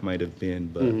who that might have been,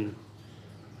 but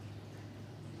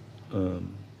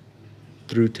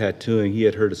through tattooing, he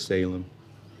had heard of Salem.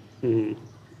 And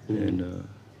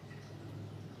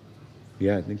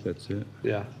yeah, I think that's it.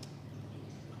 Yeah.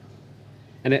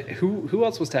 And who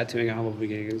else was tattooing at Humble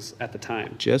Beginnings at the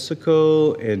time?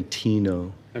 Jessica and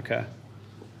Tino. Okay.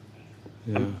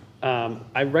 Yeah.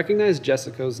 I recognize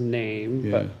Jessica's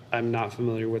name, but I'm not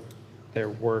familiar with their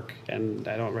work, and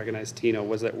I don't recognize Tino.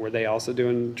 Were they also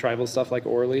doing tribal stuff like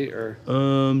Orly, or?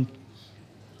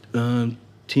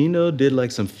 Tino did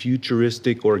like some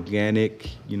futuristic, organic,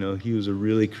 you know, he was a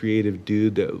really creative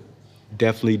dude that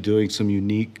definitely doing some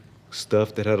unique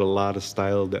stuff that had a lot of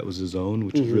style that was his own,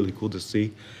 which was really cool to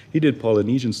see. He did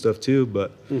Polynesian stuff too,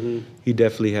 but he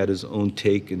definitely had his own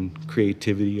take and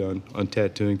creativity on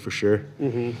tattooing for sure.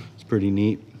 It's pretty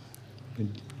neat.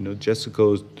 And, you know,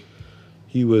 Jessica's,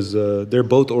 they're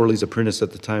both Orly's apprentice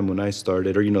at the time when I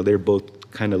started, or, you know, they're both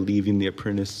kind of leaving the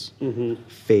apprentice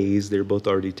phase. They're both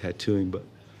already tattooing, but,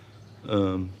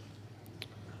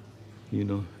 you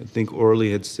know, I think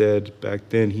Orly had said back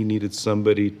then he needed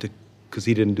somebody because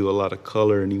he didn't do a lot of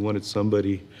color, and he wanted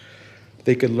somebody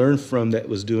they could learn from that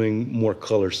was doing more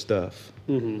color stuff.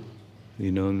 You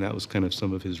know, and that was kind of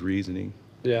some of his reasoning.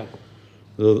 Yeah.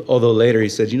 Although later he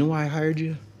said, you know why I hired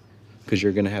you? Because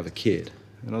you're going to have a kid.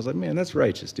 And I was like, man, that's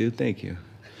righteous, dude. Thank you.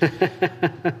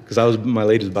 Because my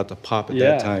lady was about to pop at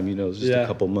that time. You know, it was just a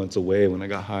couple months away when I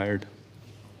got hired.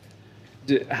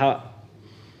 He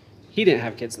didn't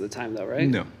have kids at the time, though, right?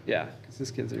 No. Yeah, because his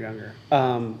kids are younger.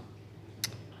 How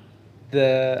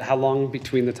long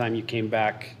between the time you came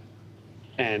back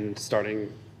and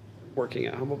starting working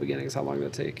at Humble Beginnings? How long did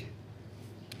it take?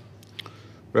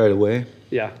 Right away.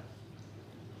 Yeah.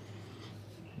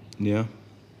 Yeah.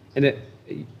 And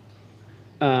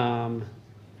and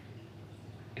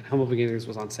Humble Beginnings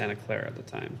was on Santa Clara at the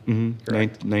time.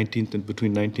 19th and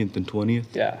between 19th and 20th.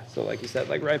 Yeah. So like you said,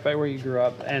 like right by where you grew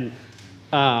up, and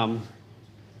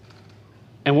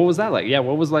what was that like? Yeah.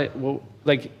 What was like? Well,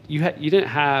 like you didn't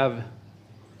have.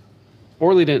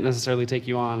 Orly didn't necessarily take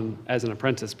you on as an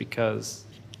apprentice because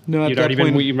you'd already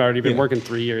been working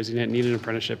 3 years. You didn't need an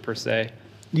apprenticeship per se.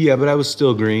 Yeah, but I was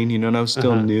still green, you know, and I was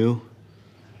still new,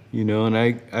 you know, and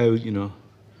I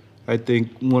think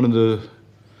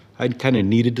I kind of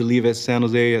needed to leave at San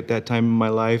Jose at that time in my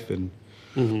life, and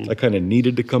I kind of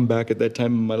needed to come back at that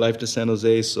time in my life to San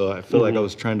Jose, so I feel like I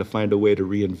was trying to find a way to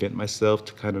reinvent myself,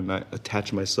 to kind of not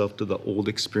attach myself to the old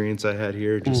experience I had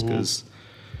here, just because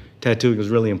tattooing was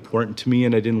really important to me,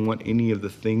 and I didn't want any of the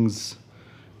things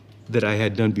that I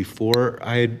had done before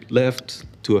I had left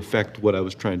to affect what I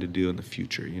was trying to do in the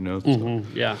future, you know? So,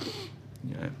 Yeah,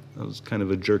 I was kind of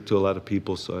a jerk to a lot of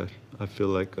people, so I feel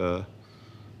like,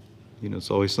 you know, it's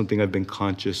always something I've been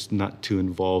conscious not to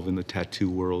involve in the tattoo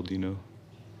world, you know?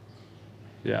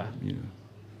 Yeah. You know?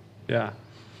 Yeah.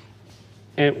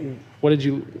 And what did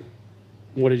you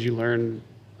learn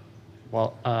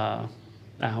while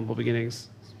at Humble Beginnings?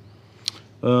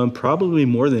 Probably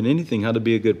more than anything, how to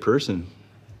be a good person.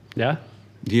 Yeah?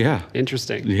 Yeah.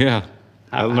 Interesting. Yeah.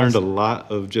 I learned a lot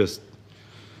of just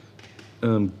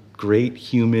great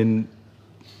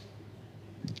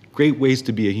ways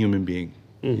to be a human being,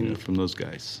 you know, from those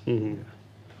guys. Yeah.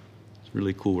 It's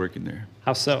really cool working there.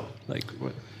 How so? Like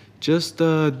what? Just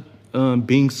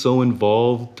being so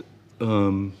involved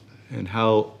and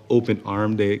how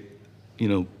open-armed they, you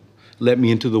know, let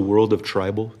me into the world of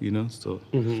tribal, you know. So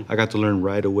I got to learn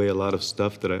right away a lot of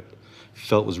stuff that I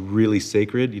felt was really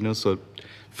sacred, you know. So it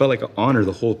felt like an honor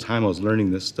the whole time I was learning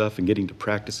this stuff and getting to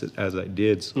practice it as I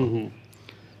did. So,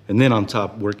 and then on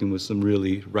top, working with some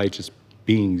really righteous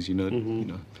beings, you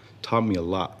know, taught me a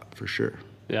lot for sure.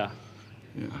 Yeah.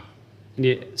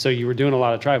 Yeah. So you were doing a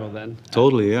lot of tribal then?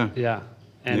 Totally, yeah. Yeah.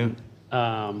 And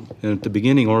and at the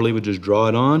beginning, Orly would just draw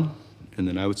it on, and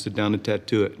then I would sit down and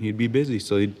tattoo it. He'd be busy,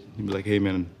 so he'd be like, "Hey,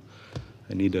 man,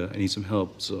 I need some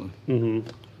help." So, and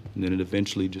then it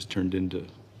eventually just turned into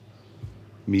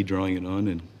me drawing it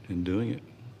on and doing it.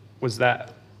 Was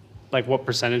that, like, what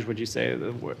percentage would you say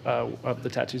of the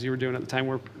tattoos you were doing at the time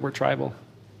were tribal?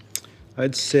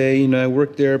 I'd say, you know, I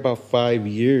worked there about 5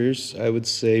 years. I would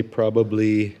say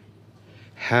probably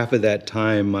half of that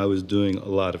time I was doing a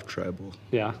lot of tribal.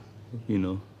 Yeah. You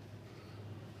know.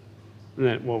 And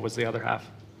then what was the other half?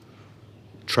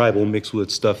 Tribal mixed with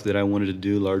stuff that I wanted to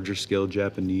do, larger scale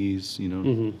Japanese, you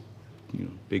know,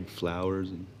 big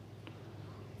flowers and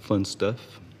fun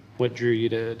stuff. What drew you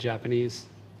to Japanese?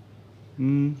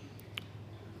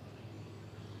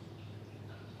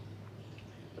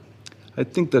 I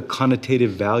think the connotative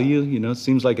value, you know,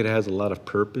 seems like it has a lot of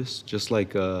purpose, just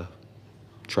like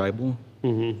tribal.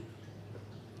 You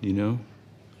know?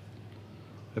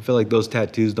 I feel like those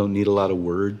tattoos don't need a lot of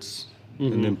words.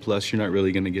 And then plus, you're not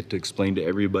really going to get to explain to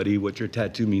everybody what your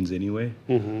tattoo means anyway.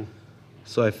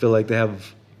 So I feel like they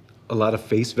have a lot of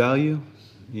face value,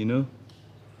 you know?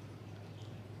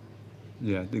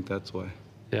 Yeah, I think that's why.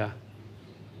 Yeah.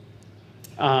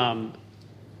 Are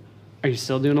you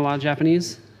still doing a lot of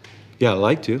Japanese? Yeah, I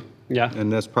like to. Yeah.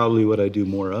 And that's probably what I do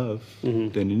more of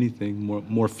than anything.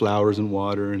 More flowers and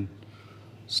water and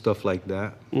stuff like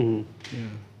that. Yeah.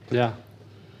 Yeah.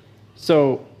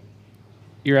 So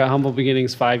you're at Humble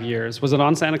Beginnings 5 years. Was it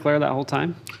on Santa Clara that whole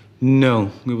time?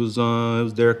 No, it was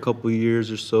there a couple of years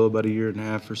or so, about a year and a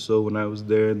half or so when I was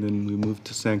there, and then we moved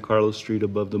to San Carlos Street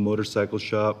above the motorcycle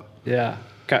shop. Yeah.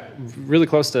 Really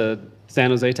close to San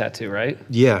Jose Tattoo, right?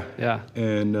 Yeah. Yeah.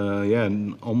 And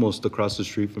and almost across the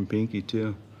street from Pinky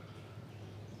too.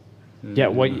 And, Yeah.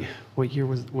 What year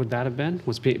would that have been?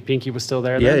 Was Pinky was still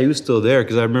there? Yeah, then? he was still there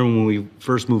because I remember when we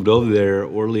first moved over there,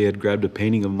 Orly had grabbed a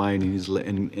painting of mine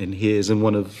and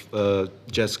one of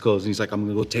Jessica's, and he's like, "I'm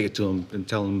gonna go take it to him and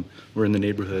tell him we're in the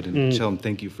neighborhood and tell him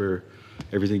thank you for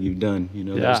everything you've done." You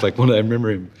know, that was like one. I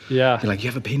remember him. Yeah. They're like, "You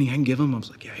have a painting I can give him?" I was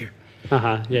like, "Yeah, here."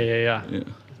 Uh-huh. Yeah. Yeah.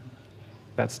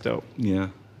 That's dope. Yeah.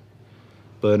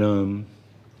 But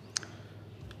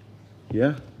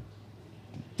yeah.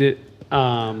 Did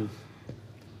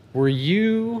were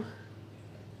you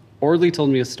Orly told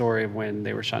me a story of when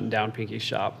they were shutting down Pinky's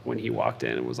shop when he walked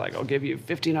in and was like, I'll give you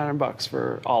 $1,500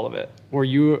 for all of it. Were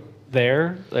you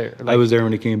there? I was there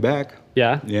when he came back.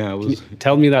 Yeah? Yeah, I was.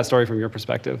 Tell me that story from your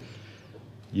perspective.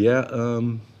 Yeah,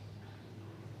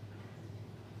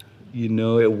 you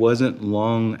know, it wasn't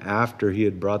long after he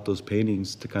had brought those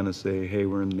paintings to kind of say, hey,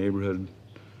 we're in the neighborhood,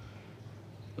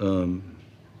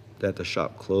 that the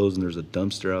shop closed and there's a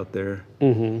dumpster out there.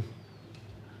 Mm-hmm.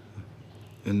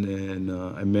 And then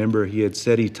I remember he had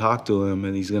said he talked to him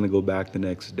and he's going to go back the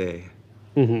next day.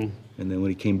 Mm-hmm. And then when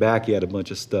he came back, he had a bunch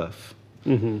of stuff.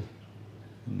 Mm-hmm.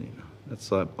 And, you know,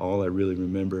 that's all I really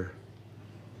remember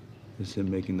is him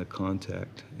making the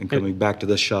contact and coming back to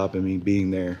the shop and me being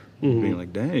there, being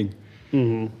like, dang,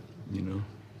 you know.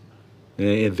 And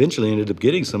I eventually ended up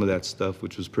getting some of that stuff,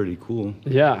 which was pretty cool.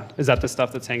 Yeah. Is that the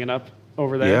stuff that's hanging up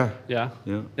over there? Yeah.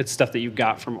 Yeah. It's stuff that you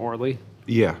got from Orly?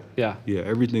 Yeah. Yeah. Yeah,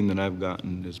 everything that I've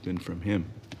gotten has been from him.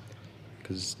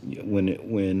 Because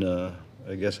when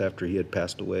I guess after he had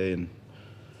passed away and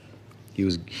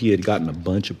he had gotten a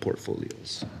bunch of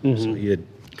portfolios. So he had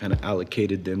kind of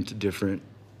allocated them to different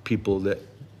people that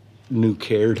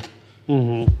cared.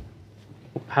 Mm-hmm.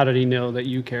 How did he know that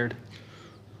you cared?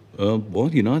 Well,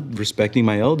 you know, respecting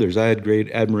my elders. I had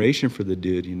great admiration for the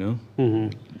dude, you know.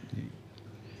 Mm-hmm.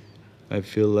 I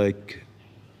feel like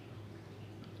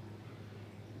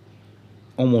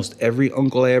almost every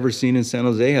uncle I ever seen in San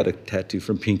Jose had a tattoo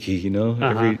from Pinky, you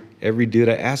know. Every dude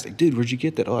I asked, like, dude, where'd you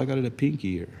get that? Oh, I got it at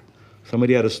Pinky. Or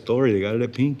somebody had a story, they got it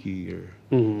at Pinky. Or,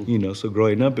 you know, so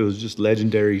growing up, it was just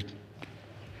legendary,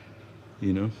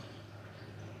 you know.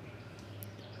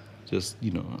 Just,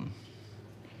 you know,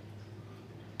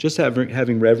 just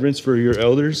having reverence for your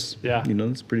elders. Yeah. You know,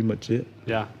 that's pretty much it.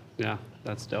 Yeah.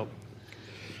 That's dope.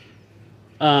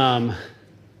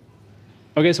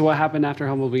 Okay, so what happened after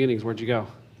Humble Beginnings? Where'd you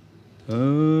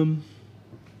go?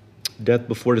 Death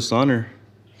Before Dishonor.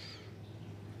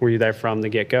 Were you there from the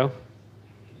get-go?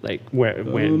 Like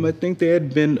when? I think they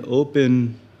had been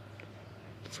open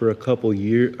for a couple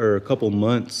years or a couple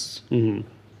months, and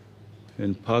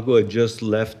Paco had just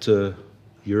left to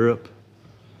Europe,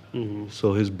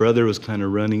 so his brother was kind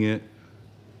of running it,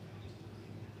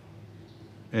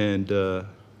 and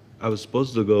I was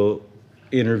supposed to go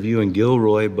interview in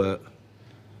Gilroy, but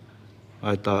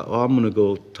I thought, oh, I'm gonna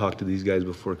go talk to these guys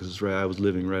before, because I was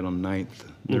living right on 9th.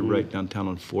 They're right downtown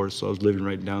on 4th, so I was living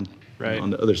right down on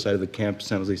the other side of the camp,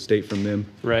 San Jose State from them.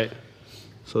 Right.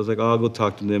 So I was like, oh, I'll go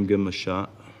talk to them, give them a shot.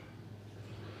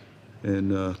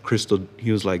 And Crystal,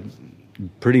 he was like,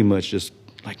 pretty much just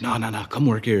like, no, come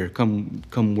work here, come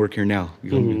work here now.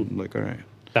 I'm like, all right.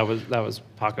 That was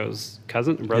Paco's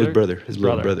cousin, brother. His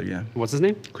little brother, yeah. What's his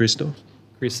name? Cristo.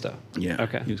 Yeah.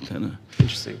 Okay. He was kind of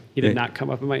interesting. He did not come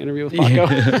up in my interview with Paco.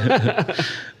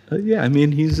 Yeah, I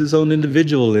mean, he's his own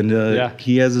individual, and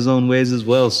he has his own ways as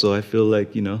well. So I feel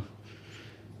like, you know,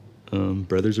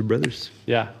 brothers are brothers.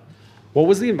 Yeah. What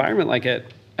was the environment like at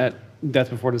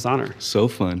Death Before Dishonor? So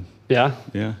fun. Yeah.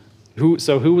 Yeah. Who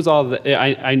was all the?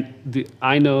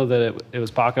 I know that it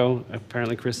was Paco,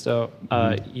 apparently Cristo,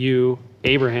 you,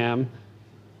 Abraham.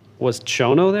 Was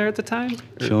Chono there at the time?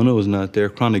 Chono was not there.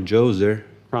 Chronic Joe was there.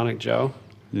 Chronic Joe.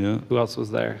 Yeah. Who else was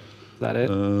there? Is that it?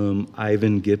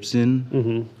 Ivan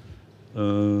Gibson.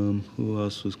 Who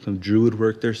else was coming? Drew would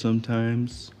work there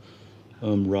sometimes.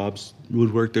 Rob's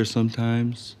would work there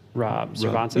sometimes. Rob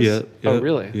Cervantes? Yeah. Oh,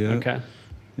 really? Yeah. Okay.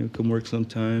 He would come work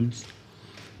sometimes.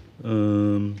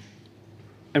 And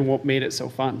what made it so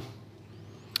fun?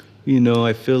 You know,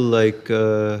 I feel like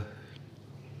it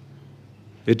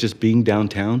just being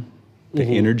downtown, the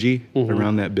energy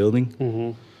around that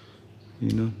building.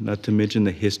 You know, not to mention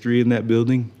the history in that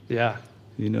building. Yeah.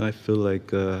 You know, I feel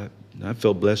like I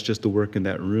felt blessed just to work in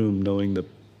that room, knowing the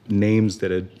names that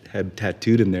had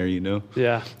tattooed in there, you know.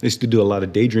 Yeah. I used to do a lot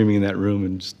of daydreaming in that room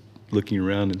and just looking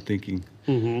around and thinking,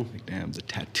 like, damn, the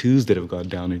tattoos that have gone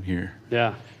down in here.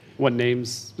 Yeah. What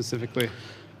names specifically?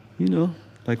 You know,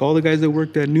 like all the guys that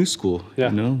worked at New School. Yeah.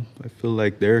 You know, I feel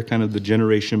like they're kind of the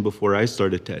generation before I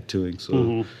started tattooing.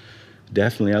 So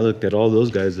definitely I looked at all those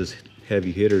guys as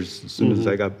heavy hitters as soon as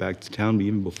I got back to town, but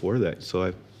even before that.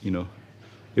 So you know,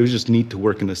 it was just neat to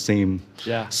work in the same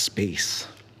space.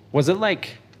 Was it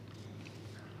like,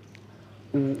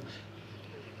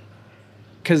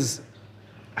 because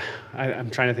I'm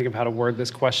trying to think of how to word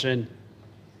this question.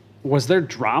 Was there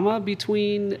drama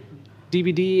between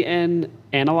DVD and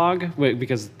analog?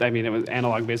 Because I mean, it was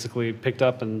analog basically picked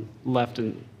up and left,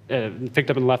 and picked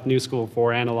up and left New School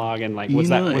for analog, and like was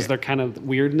there kind of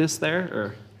weirdness there,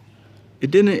 or?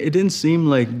 It didn't seem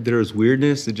like there was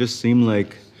weirdness. It just seemed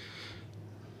like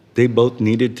they both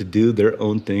needed to do their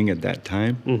own thing at that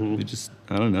time. It just,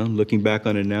 I don't know, looking back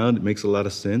on it now, it makes a lot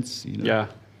of sense, you know. Yeah.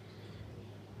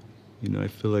 You know, I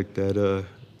feel like that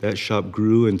shop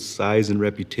grew in size and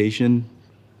reputation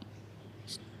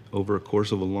over a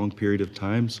course of a long period of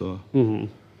time. So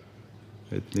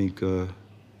I think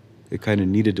it kind of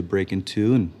needed to break in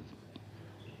two and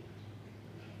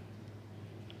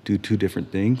do two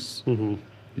different things, you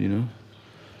know.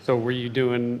 So were you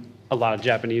doing a lot of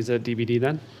Japanese at DBD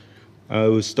then? I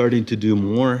was starting to do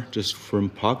more just from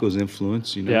Paco's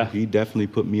influence, you know. Yeah. He definitely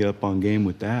put me up on game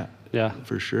with that. Yeah.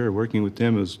 For sure. Working with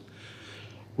him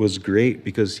was great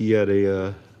because he had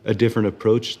a different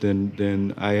approach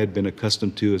than I had been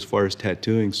accustomed to as far as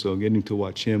tattooing. So getting to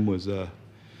watch him was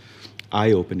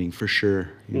eye-opening for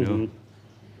sure, you know.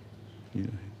 You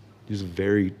know, he's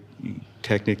very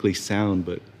technically sound,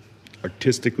 but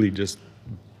artistically just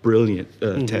brilliant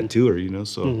tattooer, you know.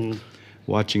 So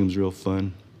watching him's real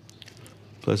fun.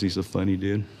 Plus, he's a funny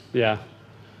dude. Yeah.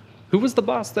 Who was the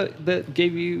boss that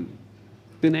gave you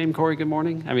the name Cory Good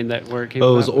Morning? I mean, where it came from?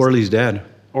 Oh, it was Orly's dad.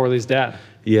 Orly's dad.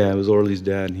 Yeah, it was Orly's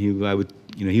dad. He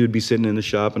would be sitting in the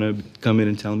shop, and I would come in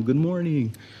and tell him good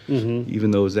morning, even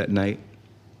though it was at night.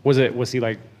 Was he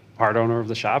like part owner of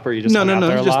the shop, or you just hung out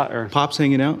there a just lot? Or Pops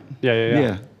hanging out.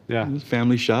 Yeah. It was a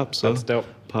family shop, so that's dope.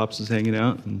 Pops was hanging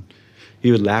out, and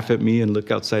he would laugh at me and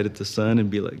look outside at the sun and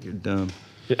be like, "You're dumb."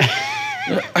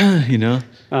 You know?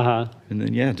 And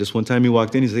then, just one time he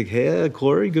walked in, he's like, "Hey,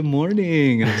 Cory, good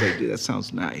morning." And I was like, "Dude, that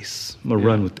sounds nice. I'm going to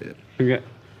run with it." Okay.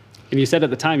 And you said at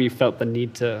the time you felt the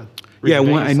need to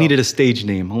I needed a stage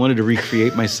name. I wanted to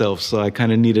recreate myself, so I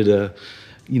kind of needed to,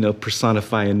 you know,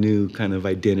 personify a new kind of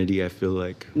identity, I feel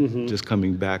like. Just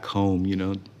coming back home, you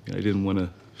know. I didn't want to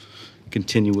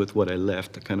continue with what I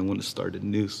left. I kind of want to start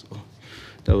anew, so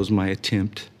that was my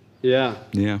attempt. Yeah.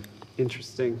 Yeah.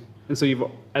 Interesting. And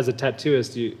so as a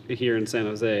tattooist, here in San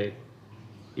Jose,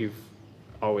 you've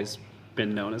always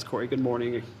been known as Cory Good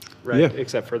Morning, right? Yeah.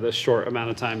 Except for the short amount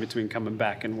of time between coming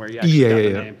back and where you actually got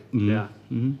the name. Yeah.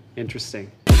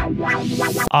 Interesting.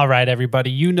 All right,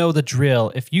 everybody, you know the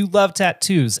drill. If you love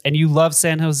tattoos and you love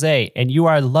San Jose and you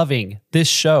are loving this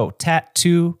show,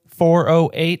 Tattoo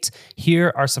 408,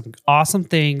 here are some awesome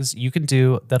things you can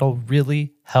do that'll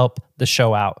really help the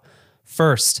show out.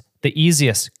 First, the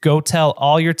easiest, go tell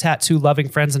all your tattoo-loving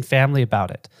friends and family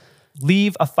about it.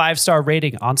 Leave a 5-star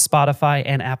rating on Spotify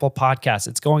and Apple Podcasts.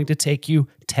 It's going to take you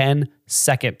 10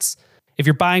 seconds. If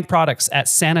you're buying products at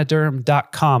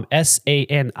saniderm.com,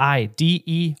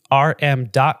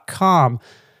 SANIDERM.com,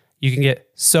 you can get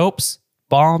soaps,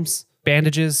 balms,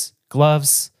 bandages,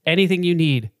 gloves, anything you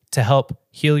need to help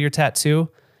heal your tattoo.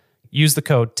 Use the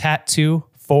code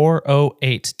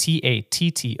TATTOO408,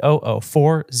 TATTOO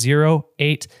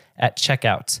 408 at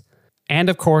checkout. And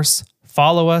of course,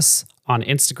 follow us on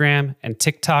Instagram and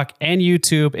TikTok and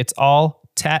YouTube. It's all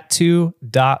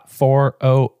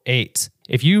tattoo.408.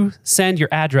 If you send your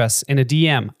address in a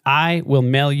DM, I will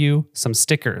mail you some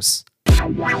stickers.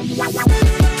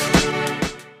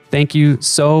 Thank you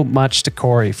so much to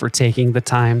Cory for taking the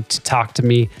time to talk to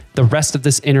me. The rest of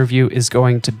this interview is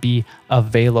going to be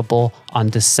available on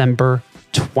December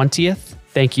 20th.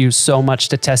 Thank you so much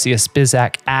to Tessia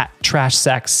Spizak at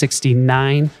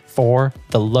TrashSack69 for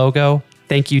the logo.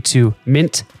 Thank you to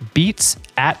Mint Beats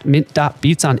at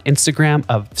mint.beats on Instagram,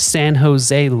 of San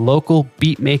Jose local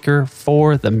beat maker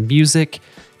for the music.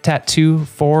 Tattoo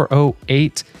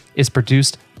 408 is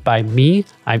produced by me.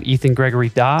 I'm Ethan Gregory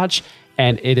Dodge,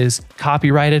 and it is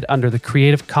copyrighted under the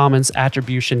Creative Commons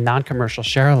Attribution Non-Commercial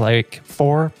Share Alike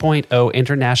 4.0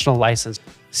 International License.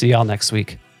 See y'all next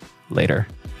week. Later.